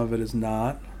conscious, some of it is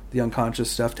not. The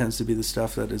unconscious stuff tends to be the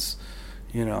stuff that is,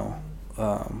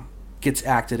 gets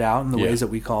acted out in the ways that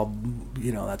we call,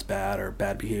 that's bad or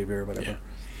bad behavior or whatever.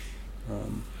 Yeah.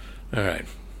 All right.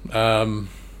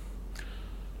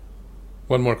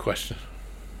 One more question.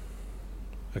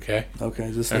 Okay.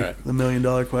 Is this the $1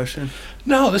 million question?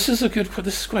 No, this is a good.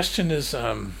 This question is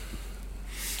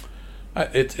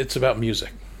it's about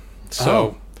music.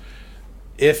 So,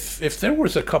 if there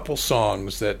was a couple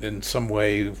songs that in some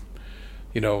way,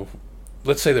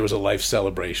 let's say there was a life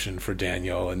celebration for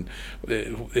Daniel, and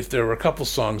if there were a couple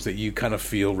songs that you kind of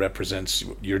feel represents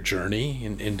your journey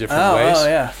in different ways,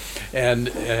 and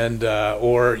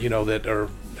or that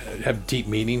have deep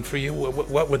meaning for you,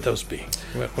 what would those be?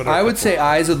 I would say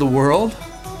 "Eyes of the World."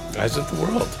 Eyes of the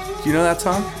World. Do you know that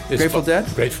song? Grateful Dead?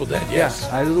 Grateful Dead, yes.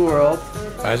 Yeah, Eyes of the World.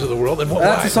 Eyes of the World. And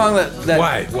that's why? a song that...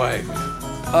 Why?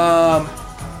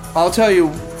 I'll tell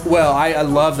you, well, I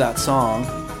love that song.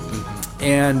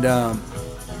 And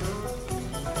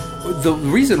the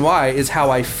reason why is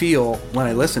how I feel when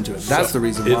I listen to it. That's the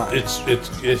reason why. It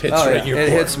hits right in your core.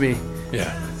 It hits me.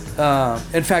 Yeah.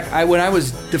 In fact, when I went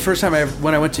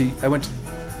to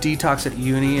Detox at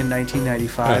uni in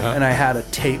 1995, and I had a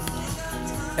tape.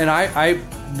 And I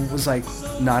was like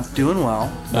not doing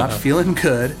well, not feeling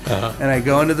good. And I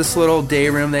go into this little day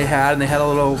room they had, and they had a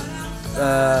little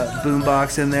boom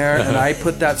box in there, and I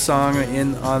put that song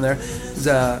on there. It's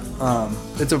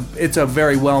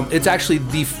actually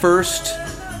the first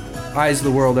Eyes of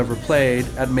the World ever played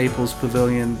at Maples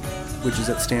Pavilion, which is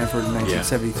at Stanford in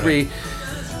 1973.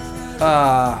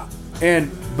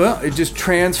 But it just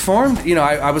transformed.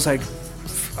 I was like,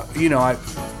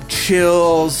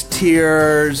 chills,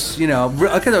 tears,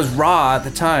 because I was raw at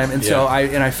the time, and so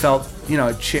I felt,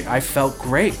 I felt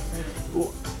great.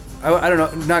 I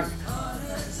don't know,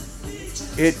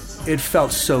 it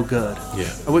felt so good.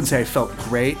 Yeah, I wouldn't say I felt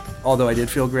great, although I did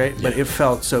feel great, but it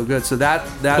felt so good. So that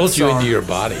pulled song, you into your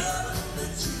body,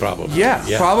 probably.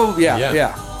 Probably.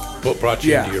 What brought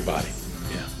you into your body?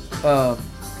 Yeah.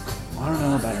 I don't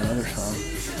know about another song.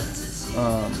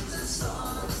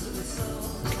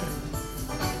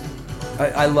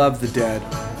 I love the Dead.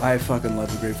 I fucking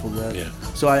love the Grateful Dead. Yeah.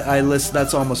 So I listen.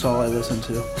 That's almost all I listen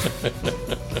to.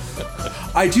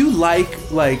 I do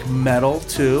like metal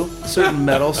too. Certain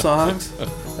metal songs,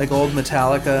 like old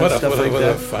Metallica and stuff like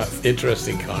that. What a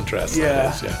interesting contrast.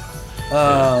 Yeah. That is, yeah.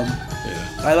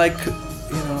 I like.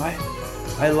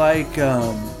 I like.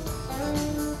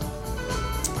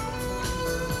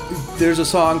 There's a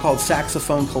song called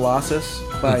Saxophone Colossus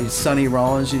by Sonny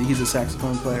Rollins. He's a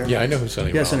saxophone player. Yeah, I know who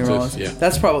Sonny Rollins Sonny Rollins. is. Yeah.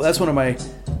 That's one of my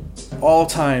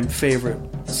all-time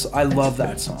favorites. I love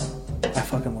that song. I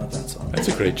fucking love that song. That's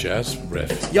a great jazz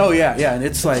riff. Oh yeah, and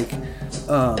it's like,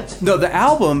 no, the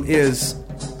album is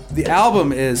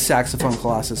Saxophone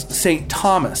Colossus. St.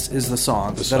 Thomas is the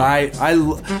song that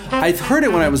I heard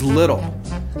it when I was little,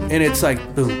 and it's like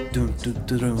boom, dun, dun,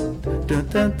 dun, dun,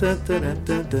 dun, dun, dun,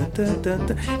 dun, dun, dun,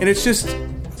 dun, and it's just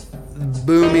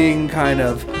booming kind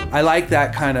of. I like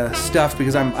that kind of stuff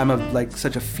because I'm a like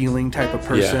such a feeling type of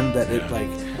person that it like.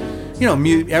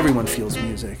 Everyone feels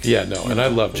music. Yeah, no, and I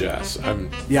love jazz. I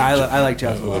like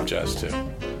jazz a lot. I love jazz too.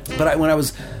 But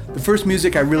the first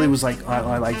music I really was like,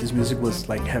 I like this music was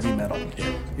like heavy metal.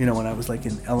 Yeah. When I was like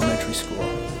in elementary school.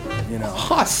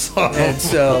 Awesome. And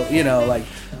so, like,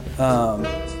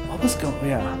 what was going?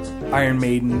 Yeah, Iron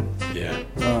Maiden. Yeah.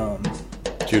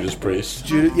 Judas Priest.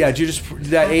 Judas.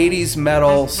 That '80s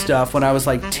metal stuff. When I was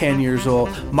like 10 years old,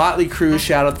 Motley Crue,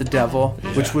 Shout at the Devil,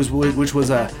 which was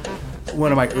one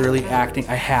of my early acting.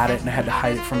 I had it and I had to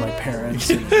hide it from my parents.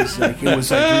 And it was like real,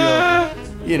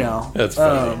 That's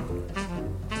funny.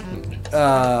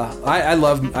 I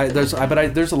love. There's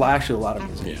actually a lot of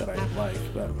music that I like.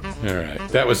 But all right,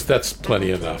 that's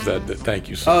plenty enough. Thank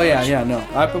you so much. Oh yeah, no.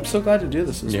 I'm so glad to do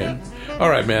this. All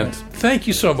right, man. Thank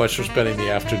you so much for spending the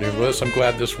afternoon with us. I'm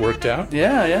glad this worked out.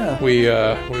 Yeah.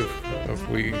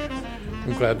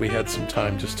 I'm glad we had some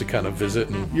time just to kind of visit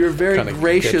and. You're a very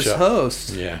gracious host.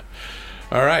 Yeah.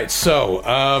 All right, so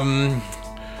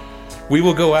we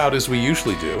will go out as we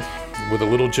usually do with a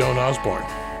little Joan Osborne.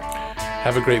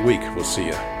 Have a great week. We'll see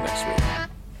you next week.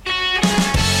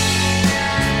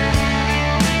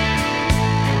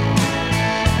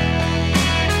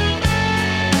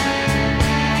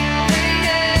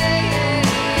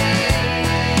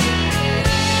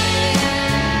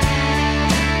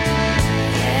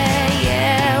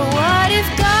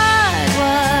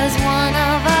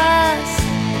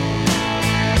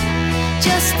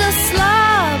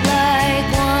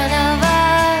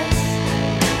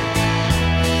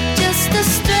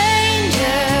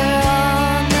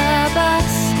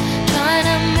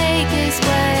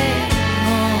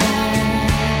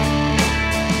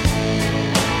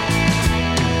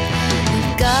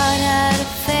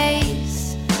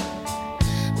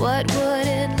 What would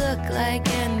it look like,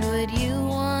 and would you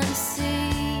want to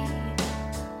see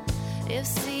if